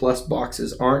 $100 plus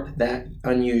boxes aren't that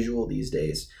unusual these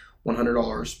days.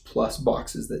 $100 plus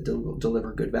boxes that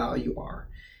deliver good value are.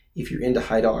 If you're into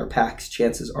high dollar packs,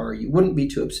 chances are you wouldn't be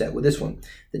too upset with this one.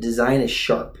 The design is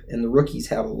sharp and the rookies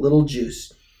have a little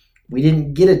juice. We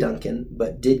didn't get a Duncan,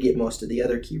 but did get most of the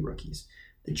other key rookies.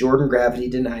 The Jordan Gravity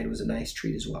Denied was a nice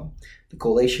treat as well. The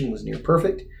collation was near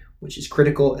perfect, which is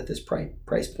critical at this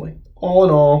price point. All in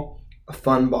all, a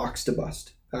fun box to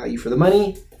bust. Value for the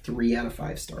money, 3 out of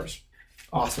 5 stars.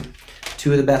 Awesome.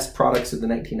 2 of the best products of the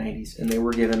 1990s, and they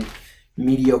were given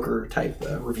mediocre type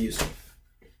reviews.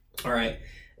 All right.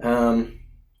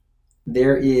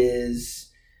 There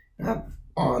is,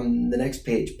 on the next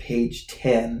page, page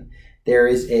 10, there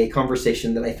is a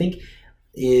conversation that I think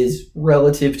is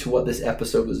relative to what this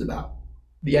episode was about.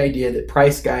 The idea that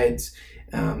price guides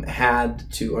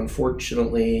had to,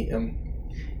 unfortunately,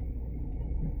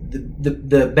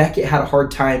 the Beckett had a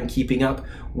hard time keeping up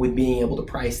with being able to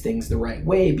price things the right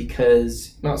way,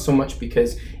 because not so much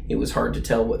because it was hard to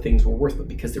tell what things were worth, but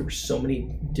because there were so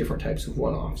many different types of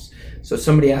one-offs. So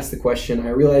somebody asked the question,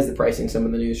 I realize that pricing some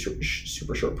of the new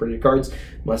super short printed cards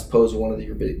must pose one of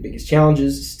your biggest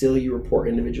challenges. Still, you report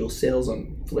individual sales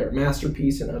on Flair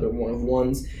Masterpiece and other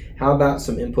one-of-ones. How about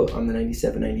some input on the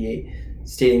 97-98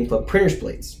 Stadium Club printers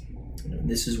plates?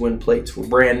 This is when plates were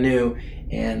brand new,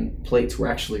 and plates were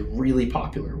actually really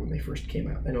popular when they first came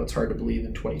out. I know it's hard to believe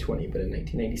in 2020, but in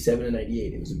 1997 and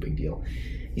 98, it was a big deal.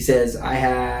 He says, I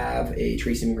have a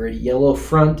Tracy McGrady yellow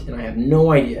front, and I have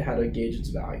no idea how to gauge its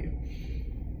value.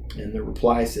 And the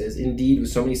reply says, indeed, with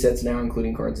so many sets now,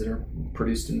 including cards that are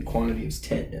produced in quantities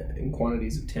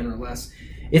of 10 or less,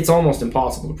 it's almost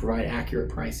impossible to provide accurate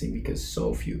pricing because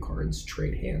so few cards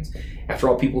trade hands. After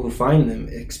all, people who find them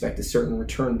expect a certain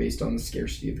return based on the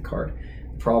scarcity of the card.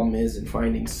 The problem is in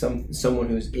finding someone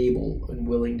who's able and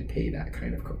willing to pay for that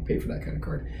kind of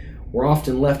card. we're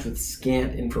often left with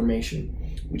scant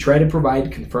information. We try to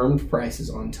provide confirmed prices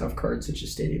on tough cards such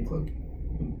as Stadium Club,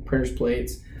 printer's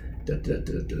plates,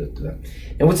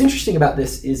 And what's interesting about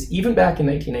this is even back in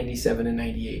 1997 and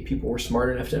 98, people were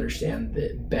smart enough to understand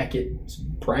that Beckett's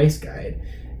price guide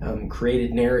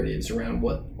created narratives around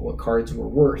what cards were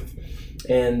worth.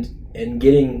 And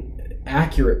getting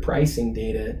accurate pricing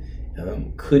data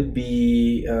could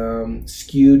be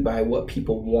skewed by what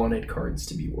people wanted cards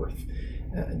to be worth.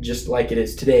 Just like it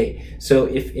is today. So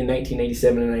if in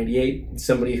 1987 and 98,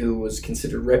 somebody who was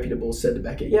considered reputable said to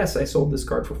Beckett, yes, I sold this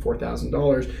card for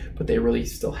 $4,000, but they really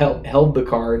still held the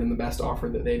card and the best offer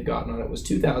that they'd gotten on it was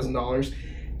 $2,000,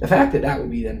 the fact that that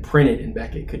would be then printed in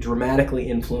Beckett could dramatically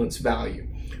influence value,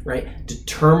 right?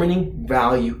 Determining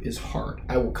value is hard.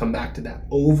 I will come back to that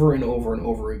over and over and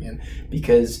over again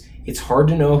because it's hard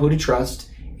to know who to trust.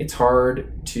 It's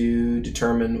hard to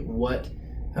determine what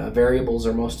variables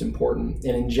are most important,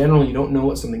 and in general you don't know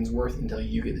what something's worth until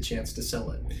you get the chance to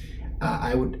sell it.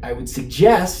 I would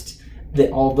suggest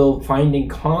that although finding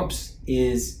comps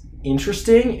is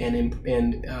interesting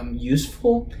and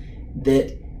useful,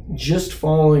 that just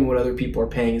following what other people are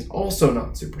paying is also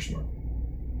not super smart.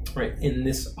 Right, in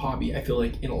this hobby, I feel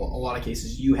like in a lot of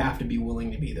cases you have to be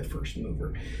willing to be the first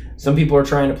mover. Some people are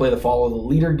trying to play the follow the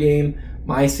leader game.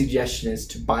 My suggestion is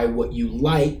to buy what you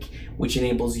like, which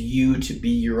enables you to be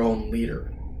your own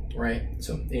leader, right?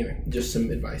 So anyway, just some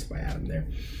advice by Adam there.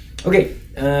 Okay,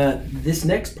 this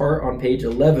next part on page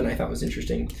 11 I thought was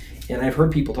interesting, and I've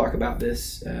heard people talk about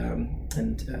this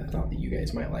and thought that you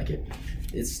guys might like it.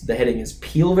 The heading is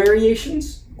Peel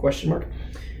Variations, ?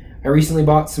 I recently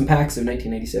bought some packs of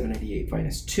 1997-98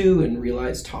 Finest 2 and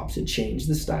realized Topps had changed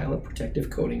the style of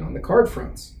protective coating on the card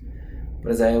fronts.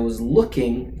 But as I was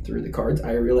looking through the cards,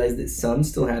 I realized that some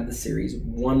still had the Series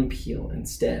 1 peel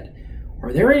instead.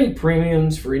 Are there any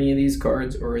premiums for any of these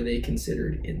cards, or are they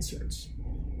considered inserts?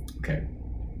 Okay.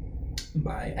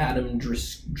 By Adam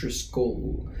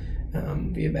Driscoll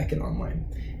via Beckett Online.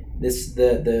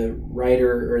 The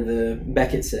writer, or the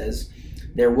Beckett says,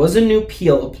 there was a new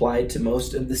peel applied to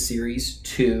most of the Series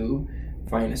 2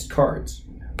 Finest cards,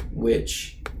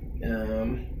 which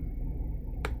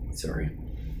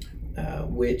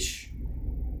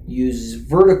uses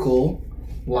vertical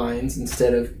lines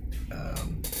instead of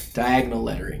diagonal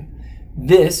lettering.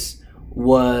 This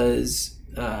was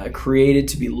created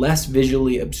to be less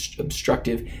visually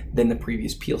obstructive than the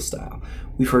previous peel style.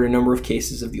 We've heard a number of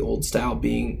cases of the old style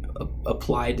being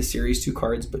applied to Series 2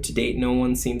 cards, but to date no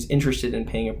one seems interested in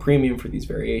paying a premium for these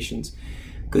variations.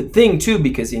 Good thing too,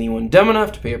 because anyone dumb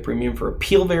enough to pay a premium for a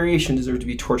peel variation deserves to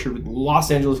be tortured with Los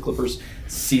Angeles Clippers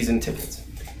season tickets.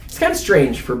 It's kind of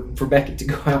strange for Beckett to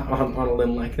go out on a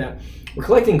limb like that. We're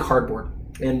collecting cardboard,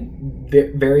 and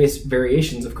various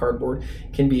variations of cardboard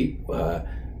can be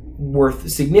worth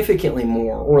significantly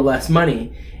more or less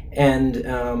money, and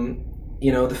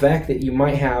the fact that you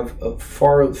might have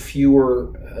far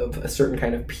fewer of a certain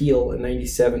kind of peel in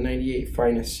 97, 98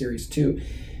 Finest Series 2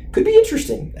 could be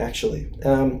interesting, actually.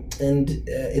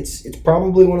 It's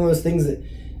probably one of those things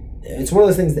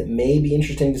that may be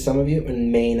interesting to some of you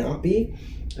and may not be,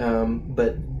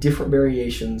 but different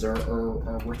variations are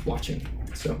worth watching.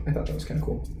 So I thought that was kind of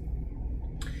cool.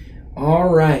 All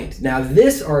right, now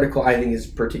this article I think is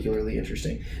particularly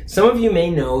interesting. Some of you may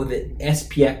know that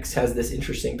SPX has this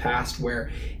interesting past where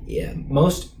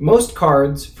most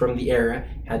cards from the era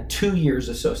had 2 years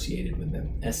associated with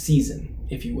them, a season,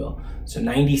 if you will. So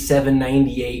 97,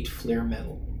 98 Fleer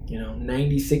Metal,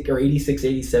 96 or 86,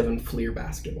 87 Fleer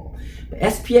Basketball. But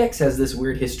SPX has this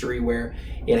weird history where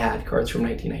it had cards from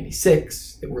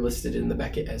 1996 that were listed in the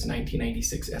Beckett as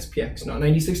 1996 SPX, not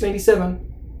 96,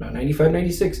 97. Not 95,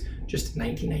 96, just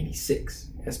 1996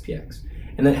 SPX.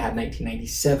 And then it had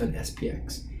 1997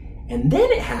 SPX. And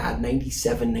then it had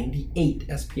 97, 98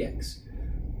 SPX.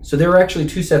 So there were actually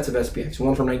 2 sets of SPX,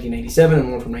 one from 1997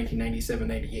 and one from 1997,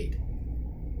 98.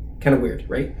 Kind of weird,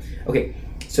 right? Okay,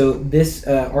 so this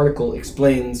article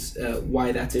explains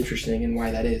why that's interesting and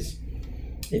why that is.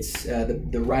 It's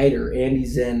the writer, Andy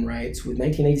Zen, writes, with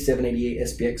 1987-88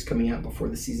 SPX coming out before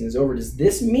the season is over, does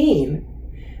this mean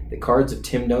the cards of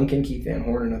Tim Duncan, Keith Van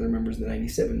Horn, and other members of the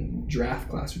 97 draft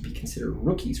class would be considered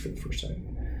rookies for the first time?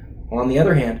 On the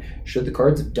other hand, should the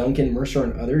cards of Duncan, Mercer,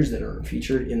 and others that are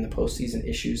featured in the postseason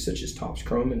issues such as Topps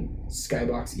Chrome and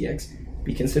Skybox EX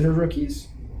be considered rookies?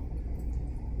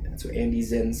 That's what Andy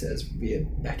Zen says via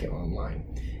Beckett Online.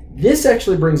 This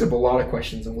actually brings up a lot of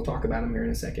questions, and we'll talk about them here in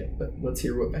a second, but let's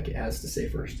hear what Beckett has to say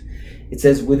first. It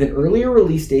says, with an earlier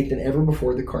release date than ever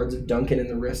before, the cards of Duncan and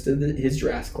the rest of his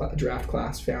draft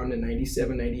class found in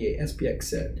 97-98 SPX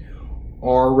set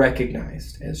are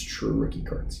recognized as true rookie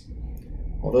cards.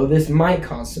 Although this might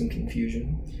cause some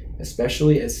confusion,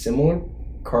 especially as similar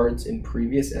cards in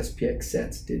previous SPX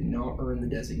sets did not earn the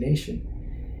designation,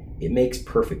 it makes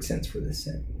perfect sense for this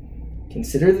set.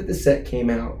 Consider that the set came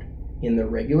out in the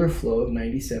regular flow of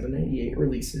 97-98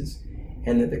 releases,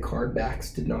 and that the card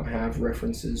backs did not have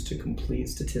references to complete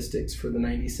statistics for the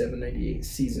 97-98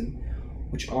 season,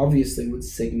 which obviously would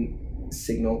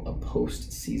signal a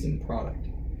post-season product.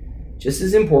 Just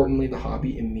as importantly, the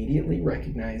hobby immediately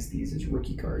recognized these as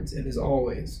rookie cards, and as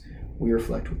always, we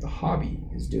reflect what the hobby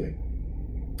is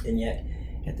doing. And yet,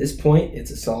 at this point, it's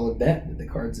a solid bet that the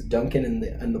cards of Duncan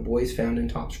and the boys found in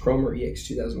Topps Chrome or EX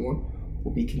 2001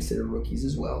 will be considered rookies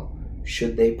as well,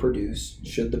 should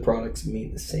the products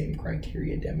meet the same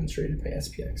criteria demonstrated by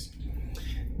SPX.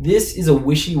 This is a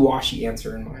wishy-washy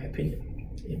answer in my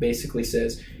opinion. It basically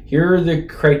says, here are the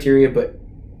criteria, but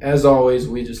as always,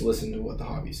 we just listen to what the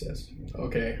hobby says.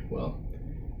 Okay, well,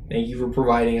 thank you for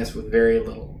providing us with very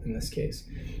little in this case.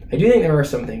 I do think there are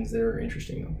some things that are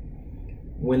interesting though.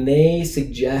 When they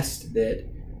suggest that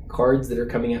cards that are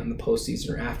coming out in the postseason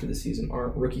or after the season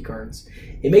aren't rookie cards,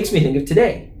 it makes me think of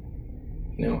today.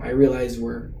 I realize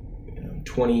we're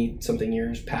 20-something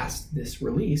years past this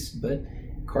release, but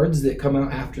cards that come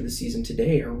out after the season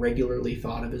today are regularly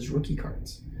thought of as rookie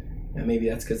cards. Now, maybe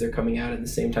that's because they're coming out at the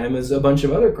same time as a bunch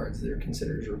of other cards that are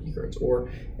considered as rookie cards,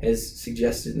 or as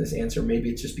suggested in this answer, maybe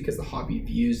it's just because the hobby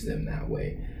views them that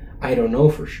way. I don't know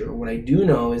for sure. What I do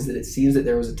know is that it seems that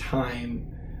there was a time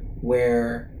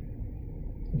where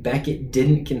Beckett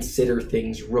didn't consider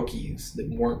things rookies that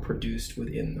weren't produced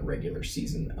within the regular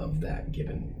season of that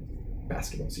given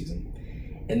basketball season.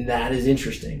 And that is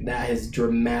interesting. That has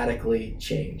dramatically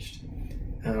changed.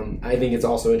 I think it's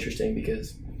also interesting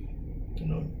because,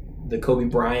 the Kobe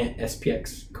Bryant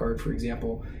SPX card, for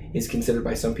example, is considered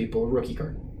by some people a rookie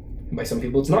card. And by some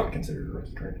people, it's not considered a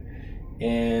rookie card.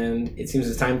 And it seems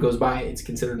as time goes by, it's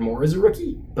considered more as a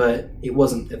rookie, but it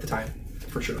wasn't at the time,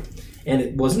 for sure. And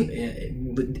it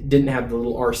didn't have the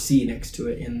little RC next to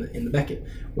it in the Beckett,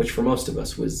 which for most of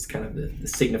us was kind of the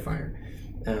signifier.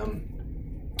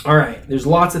 All right, there's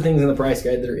lots of things in the price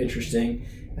guide that are interesting,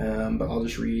 but I'll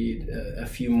just read a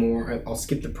few more. I'll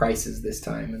skip the prices this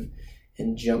time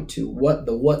and jump to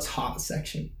what's hot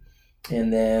section,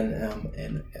 and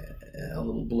then a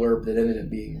little blurb that ended up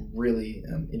being really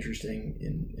interesting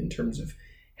in terms of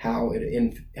how it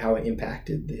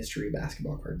impacted the history of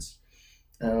basketball cards.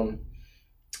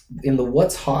 In the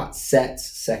what's hot sets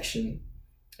section,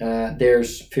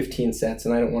 there's 15 sets,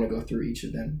 and I don't want to go through each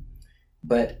of them,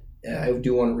 but I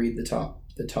do want to read the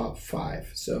top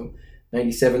 5. So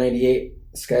 97-98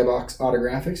 Skybox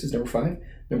Autographics is number 5.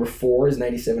 Number 4 is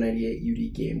 97-98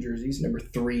 UD Game Jerseys. Number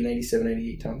 3,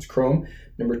 97-98 Topps Chrome.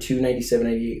 Number 2,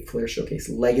 97-98 Flair Showcase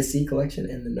Legacy Collection.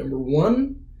 And the number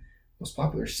 1, most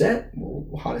popular set,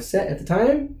 hottest set at the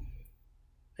time,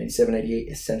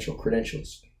 97-98 Essential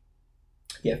Credentials.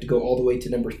 You have to go all the way to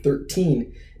number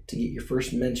 13 to get your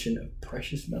first mention of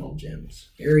precious metal gems.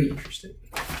 Very interesting.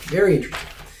 Very interesting.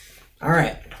 All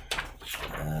right.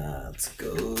 Let's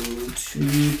go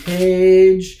to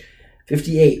page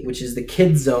 58, which is the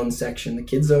Kids Zone section. The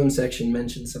Kids Zone section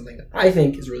mentions something that I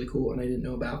think is really cool and I didn't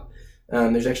know about.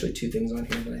 There's actually 2 things on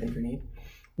here that I think are neat.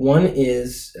 One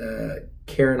is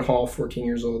Karen Hall, 14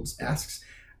 years old, asks,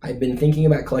 I've been thinking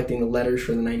about collecting the letters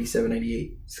for the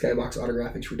 97-98 Skybox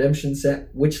Autographics Redemption set.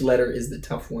 Which letter is the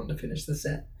tough one to finish the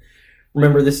set?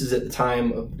 Remember, this is at the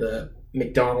time of the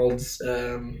McDonald's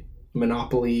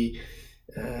Monopoly,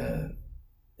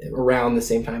 around the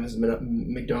same time as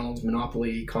McDonald's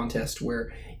Monopoly contest,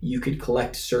 where you could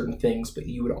collect certain things, but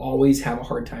you would always have a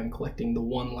hard time collecting the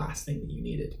one last thing that you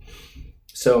needed.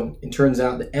 So it turns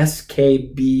out the S, K,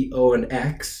 B, O, and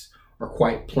X are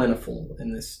quite plentiful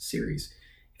in this series.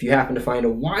 If you happen to find a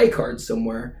Y card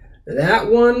somewhere,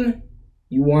 that one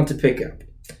you want to pick up.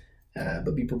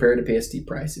 But be prepared to pay a steep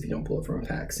price if you don't pull it from a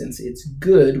pack, since it's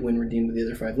good when redeemed with the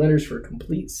other 5 letters for a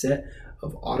complete set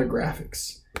of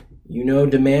autographics.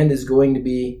 Demand is going to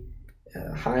be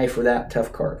high for that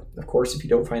tough card. Of course, if you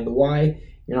don't find the Y,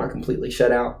 you're not completely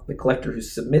shut out. The collector who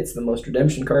submits the most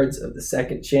redemption cards of the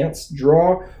second chance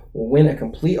draw will win a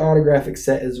complete autographic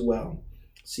set as well.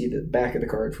 See the back of the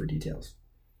card for details.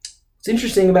 What's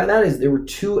interesting about that is there were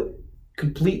 2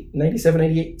 complete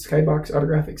 97-98 Skybox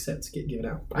autographic sets get given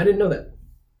out. I didn't know that.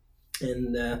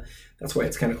 And that's why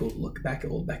it's kind of cool to look back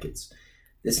at old Beckett's.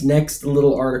 This next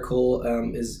little article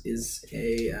is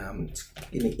in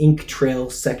the ink trail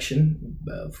section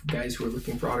of guys who are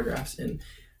looking for autographs, and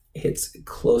it hits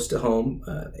close to home,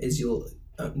 as you'll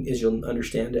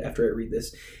understand after I read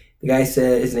this. The guy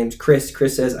said, his name's Chris.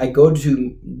 Chris says, I go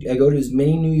to as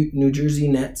many New Jersey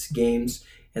Nets games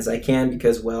as I can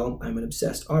because, well, I'm an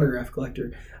obsessed autograph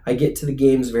collector. I get to the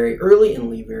games very early and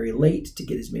leave very late to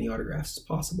get as many autographs as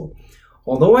possible.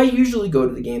 Although I usually go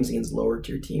to the games against lower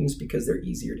tier teams because they're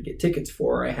easier to get tickets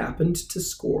for, I happened to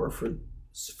score for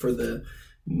the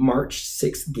March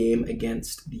 6th game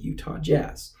against the Utah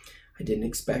Jazz. I didn't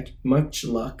expect much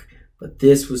luck, but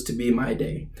this was to be my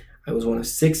day. I was one of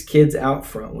 6 kids out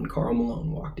front when Karl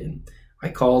Malone walked in. I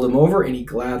called him over and he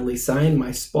gladly signed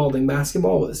my Spalding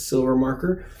basketball with a silver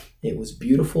marker. It was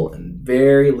beautiful and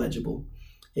very legible.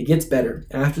 It gets better.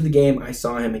 After the game, I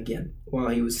saw him again. While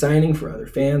he was signing for other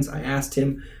fans, I asked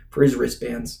him for his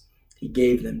wristbands. He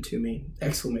gave them to me! !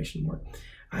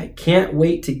 I can't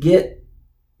wait to get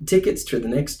tickets to the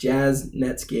next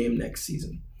Jazz-Nets game next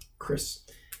season. Chris.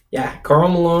 Yeah, Karl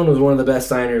Malone was one of the best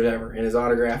signers ever, and his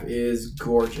autograph is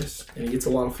gorgeous. And he gets a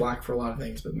lot of flack for a lot of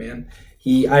things, but man,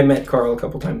 I met Karl a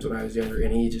couple times when I was younger,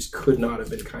 and he just could not have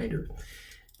been kinder.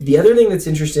 The other thing that's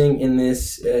interesting in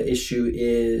this issue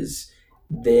is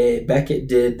Beckett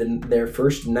did their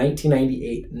first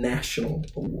 1998 National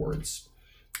Awards,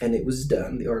 and it was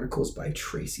done. The article is by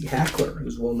Tracy Hackler,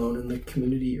 who's well known in the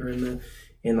community or in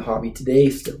the hobby today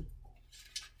still.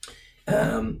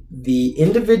 The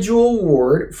individual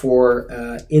award for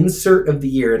insert of the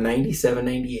year,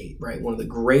 97-98, right? One of the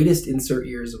greatest insert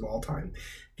years of all time.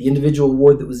 The individual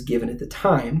award that was given at the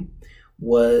time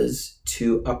was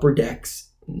to Upper Deck's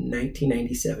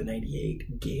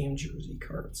 1997-98 game jersey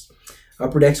cards.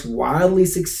 Upper Deck's wildly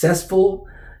successful,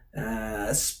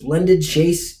 splendid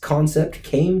chase concept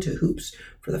came to hoops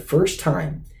for the first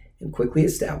time and quickly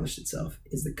established itself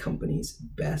as the company's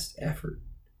best ever.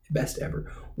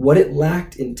 What it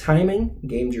lacked in timing,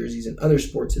 game jerseys and other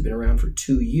sports had been around for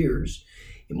 2 years.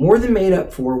 It more than made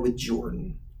up for with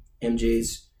Jordan.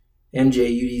 UD's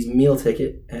meal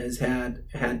ticket has had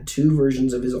 2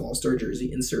 versions of his All-Star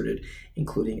jersey inserted,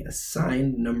 including a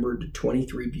signed numbered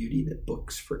 23 beauty that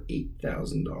books for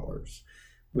 $8,000.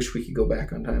 Wish we could go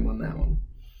back on time on that one.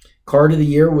 Card of the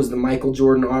year was the Michael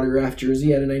Jordan autograph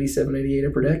jersey out of 97-98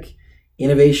 Upper Deck.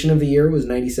 Innovation of the year was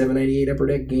 97-98 Upper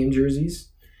Deck game jerseys.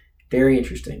 Very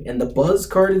interesting. And the Buzz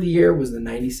card of the year was the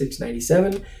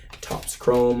 96-97 Topps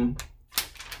Chrome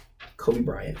Kobe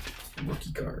Bryant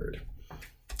rookie card.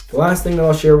 The last thing that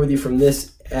I'll share with you from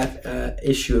this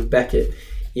issue of Beckett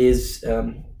is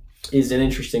an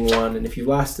interesting one. And if you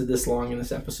lasted this long in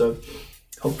this episode,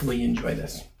 hopefully you enjoy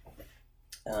this.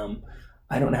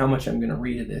 I don't know how much I'm going to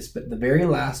read of this, but the very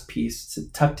last piece,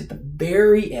 tucked at the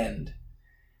very end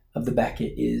of the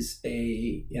Beckett, is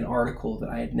an article that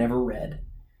I had never read.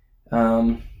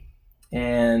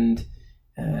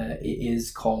 It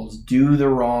is called Do the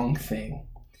Wrong Thing.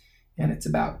 And it's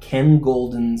about Ken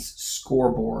Golden's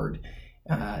scoreboard,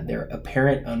 their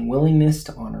apparent unwillingness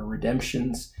to honor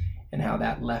redemptions, and how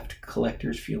that left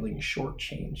collectors feeling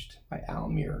shortchanged, by Al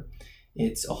Muir.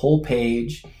 It's a whole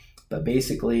page, but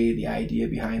basically the idea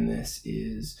behind this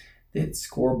is that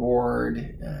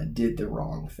scoreboard did the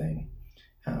wrong thing.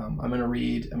 I'm gonna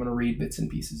read bits and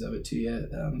pieces of it to you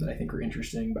that I think are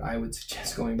interesting, but I would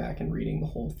suggest going back and reading the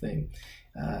whole thing.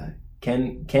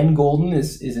 Ken Golden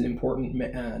is an important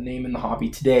name in the hobby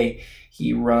today.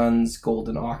 He runs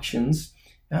Golden Auctions,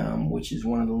 which is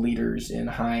one of the leaders in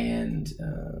high-end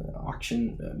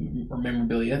auction or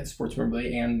memorabilia, sports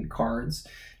memorabilia, and cards.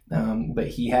 But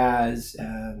he has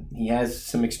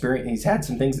some experience. He's had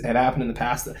some things that had happened in the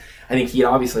past that I think he'd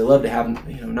obviously love to have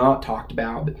not talked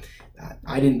about. But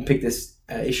I didn't pick this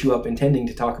issue up intending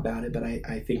to talk about it, but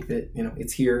I think that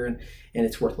it's here and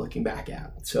it's worth looking back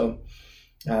at. So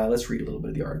let's read a little bit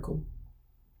of the article.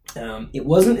 It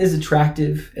wasn't as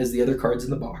attractive as the other cards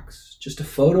in the box. Just a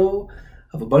photo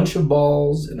of a bunch of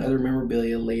balls and other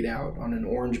memorabilia laid out on an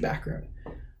orange background.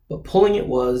 But pulling it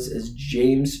was, as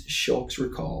James Schultz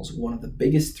recalls, one of the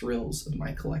biggest thrills of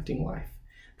my collecting life.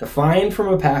 The find from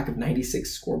a pack of 96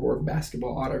 scoreboard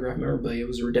basketball autograph memorabilia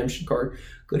was a redemption card,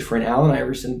 good for an Allen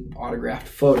Iverson autographed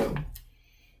photo.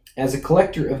 As a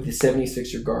collector of the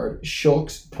 76er guard,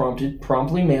 Schultz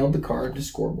promptly mailed the card to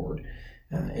Scoreboard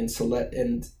and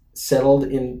settled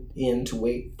in to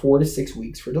wait 4 to 6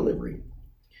 weeks for delivery.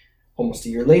 Almost a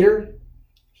year later,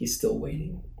 he's still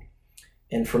waiting.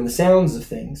 And from the sounds of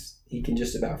things, he can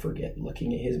just about forget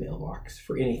looking at his mailbox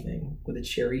for anything with a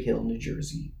Cherry Hill, New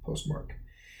Jersey postmark.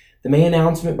 The May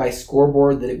announcement by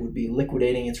Scoreboard that it would be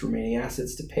liquidating its remaining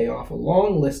assets to pay off a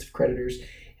long list of creditors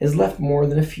has left more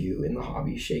than a few in the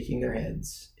hobby shaking their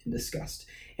heads in disgust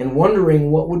and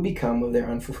wondering what would become of their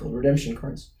unfulfilled redemption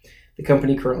cards. The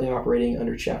company, currently operating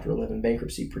under Chapter 11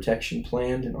 bankruptcy protection,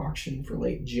 planned an auction for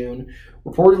late June.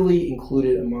 Reportedly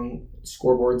included among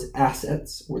Scoreboard's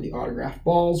assets were the autographed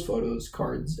balls, photos,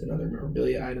 cards, and other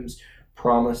memorabilia items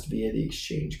promised via the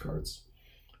exchange cards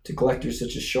to collectors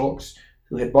such as Schultz,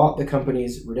 who had bought the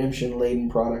company's redemption-laden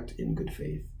product in good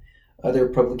faith. Other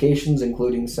publications,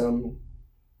 including some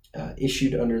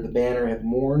issued under the banner, have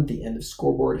mourned the end of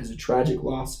Scoreboard as a tragic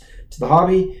loss to the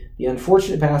hobby, the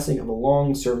unfortunate passing of a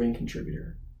long-serving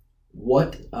contributor.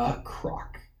 What a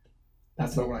crock.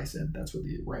 That's not what I said. That's what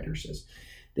the writer says.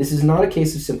 This is not a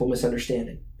case of simple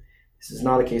misunderstanding. This is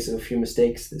not a case of a few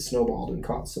mistakes that snowballed and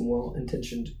caught some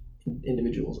well-intentioned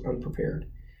individuals unprepared.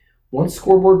 Once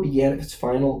Scoreboard began its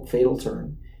final fatal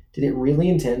turn, did it really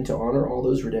intend to honor all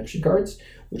those redemption cards,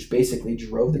 which basically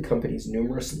drove the company's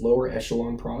numerous lower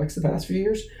echelon products the past few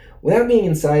years? Without being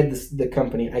inside the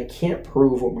company, I can't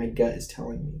prove what my gut is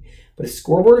telling me. But if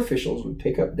Scoreboard officials would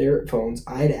pick up their phones,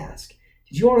 I'd ask,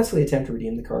 did you honestly attempt to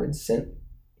redeem the cards sent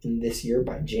in this year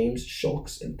by James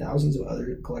Schultz and thousands of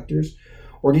other collectors?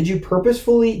 Or did you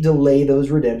purposefully delay those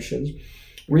redemptions,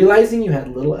 realizing you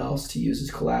had little else to use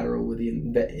as collateral with the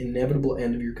inevitable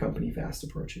end of your company fast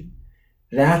approaching?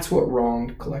 That's what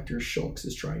wronged collector Schultz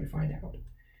is trying to find out.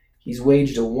 He's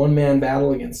waged a one-man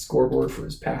battle against Scoreboard for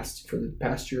the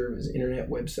past year of his internet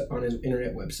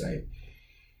website.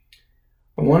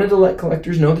 I wanted to let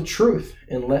collectors know the truth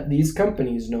and let these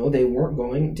companies know they weren't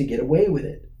going to get away with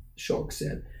it, Schultz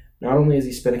said. Not only has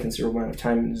he spent a considerable amount of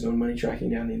time and his own money tracking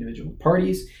down the individual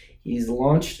parties, he's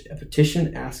launched a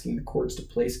petition asking the courts to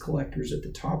place collectors at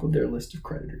the top of their list of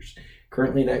creditors.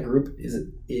 Currently, that group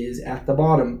is at the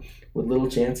bottom, with little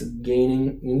chance of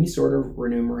gaining any sort of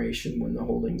remuneration when the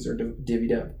holdings are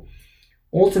divvied up.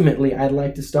 Ultimately, I'd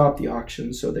like to stop the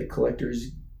auction so that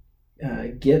collectors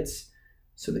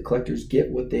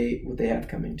get what they have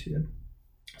coming to them.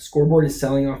 Scoreboard is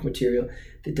selling off material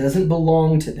that doesn't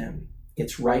belong to them.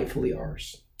 It's rightfully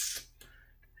ours.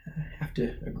 I have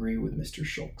to agree with Mr.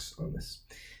 Schultz on this.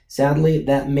 Sadly,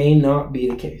 that may not be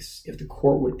the case. If the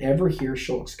court would ever hear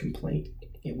Schultz's complaint,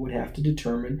 it would have to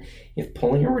determine if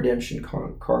pulling a redemption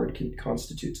card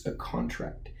constitutes a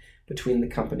contract between the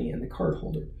company and the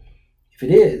cardholder. If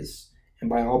it is, and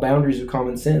by all boundaries of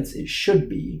common sense it should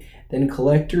be, then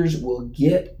collectors will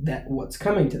get what's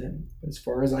coming to them. But as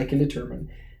far as I can determine,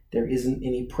 there isn't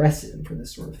any precedent for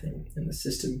this sort of thing, and the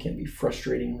system can be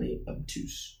frustratingly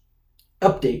obtuse.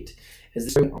 Update. As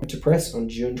this went to press on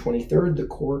June 23rd, the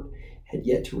court had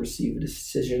yet to receive a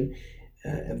decision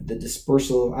of the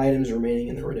dispersal of items remaining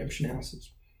in the redemption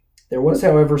houses. There was,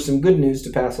 however, some good news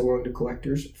to pass along to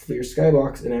collectors. Fleer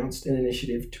Skybox announced an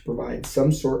initiative to provide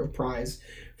some sort of prize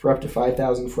for up to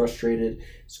 5,000 frustrated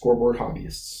Scoreboard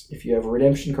hobbyists. If you have a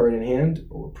redemption card in hand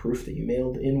or proof that you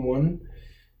mailed in one,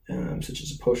 such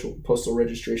as a postal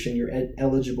registration, you're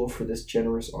eligible for this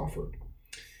generous offer.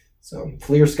 So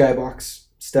Fleer Skybox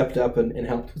stepped up and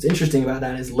helped. What's interesting about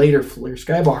that is later Fleer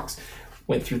Skybox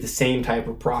went through the same type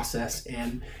of process,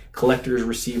 and collectors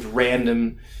received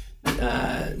random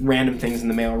things in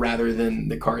the mail rather than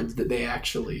the cards that they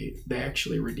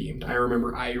actually redeemed. I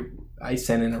remember I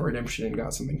sent in a redemption and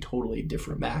got something totally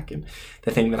different back, and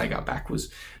the thing that I got back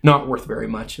was not worth very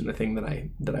much, and the thing that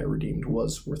I redeemed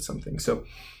was worth something. So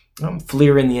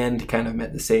Fleer in the end kind of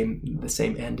met the same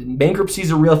end. And bankruptcy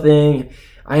is a real thing.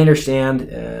 I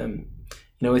understand.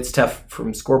 It's tough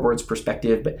from Scoreboard's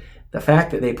perspective, but the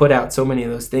fact that they put out so many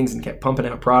of those things and kept pumping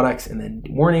out products and then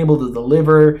weren't able to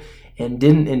deliver and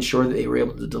didn't ensure that they were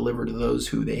able to deliver to those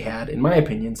who they had, in my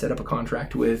opinion, set up a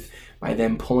contract with by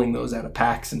them pulling those out of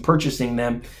packs and purchasing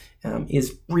them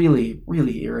is really,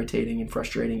 really irritating and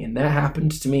frustrating. And that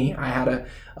happened to me. I had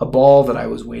a ball that I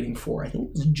was waiting for. I think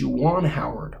it was Juwan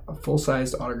Howard, a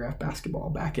full-sized autographed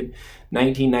basketball back in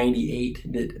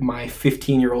 1998 that my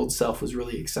 15-year-old self was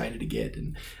really excited to get.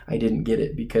 And I didn't get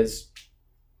it because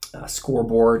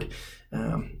Scoreboard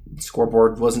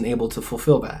wasn't able to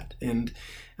fulfill that. And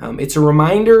it's a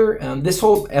reminder, this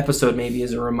whole episode maybe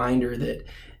is a reminder that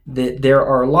there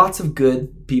are lots of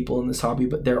good people in this hobby,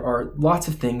 but there are lots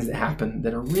of things that happen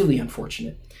that are really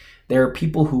unfortunate. There are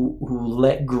people who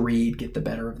let greed get the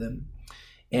better of them.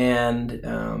 And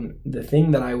the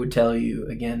thing that I would tell you,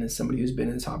 again, as somebody who's been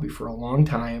in this hobby for a long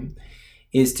time,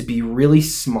 is to be really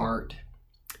smart.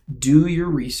 Do your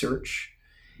research.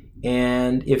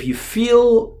 And if you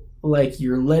feel like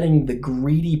you're letting the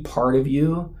greedy part of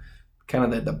you,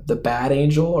 kind of the bad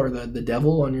angel or the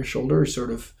devil on your shoulder,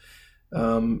 sort of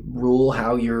rule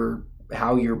how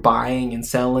you're buying and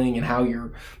selling and how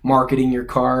you're marketing your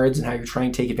cards and how you're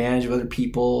trying to take advantage of other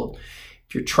people.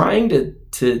 If you're trying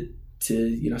to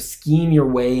scheme your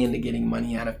way into getting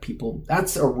money out of people.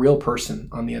 That's a real person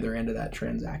on the other end of that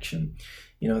transaction.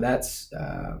 That's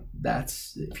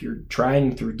if you're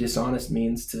trying through dishonest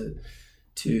means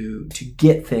to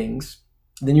get things,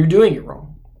 then you're doing it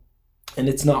wrong, and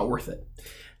it's not worth it.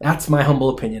 That's my humble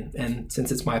opinion, and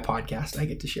since it's my podcast, I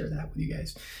get to share that with you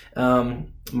guys.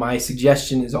 My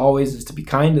suggestion is always to be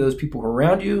kind to those people who are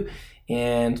around you,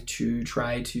 and to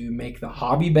try to make the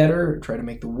hobby better, try to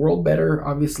make the world better.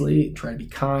 Obviously, try to be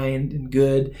kind and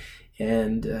good,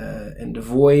 and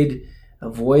avoid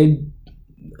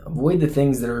the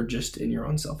things that are just in your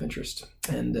own self-interest.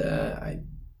 And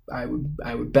I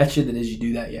would bet you that as you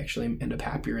do that, you actually end up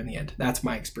happier in the end. That's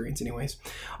my experience anyways.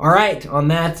 All right, on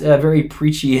that very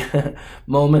preachy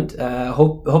moment,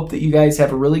 hope that you guys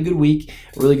have a really good week,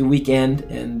 a really good weekend,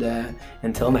 and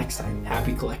until next time,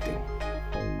 happy collecting.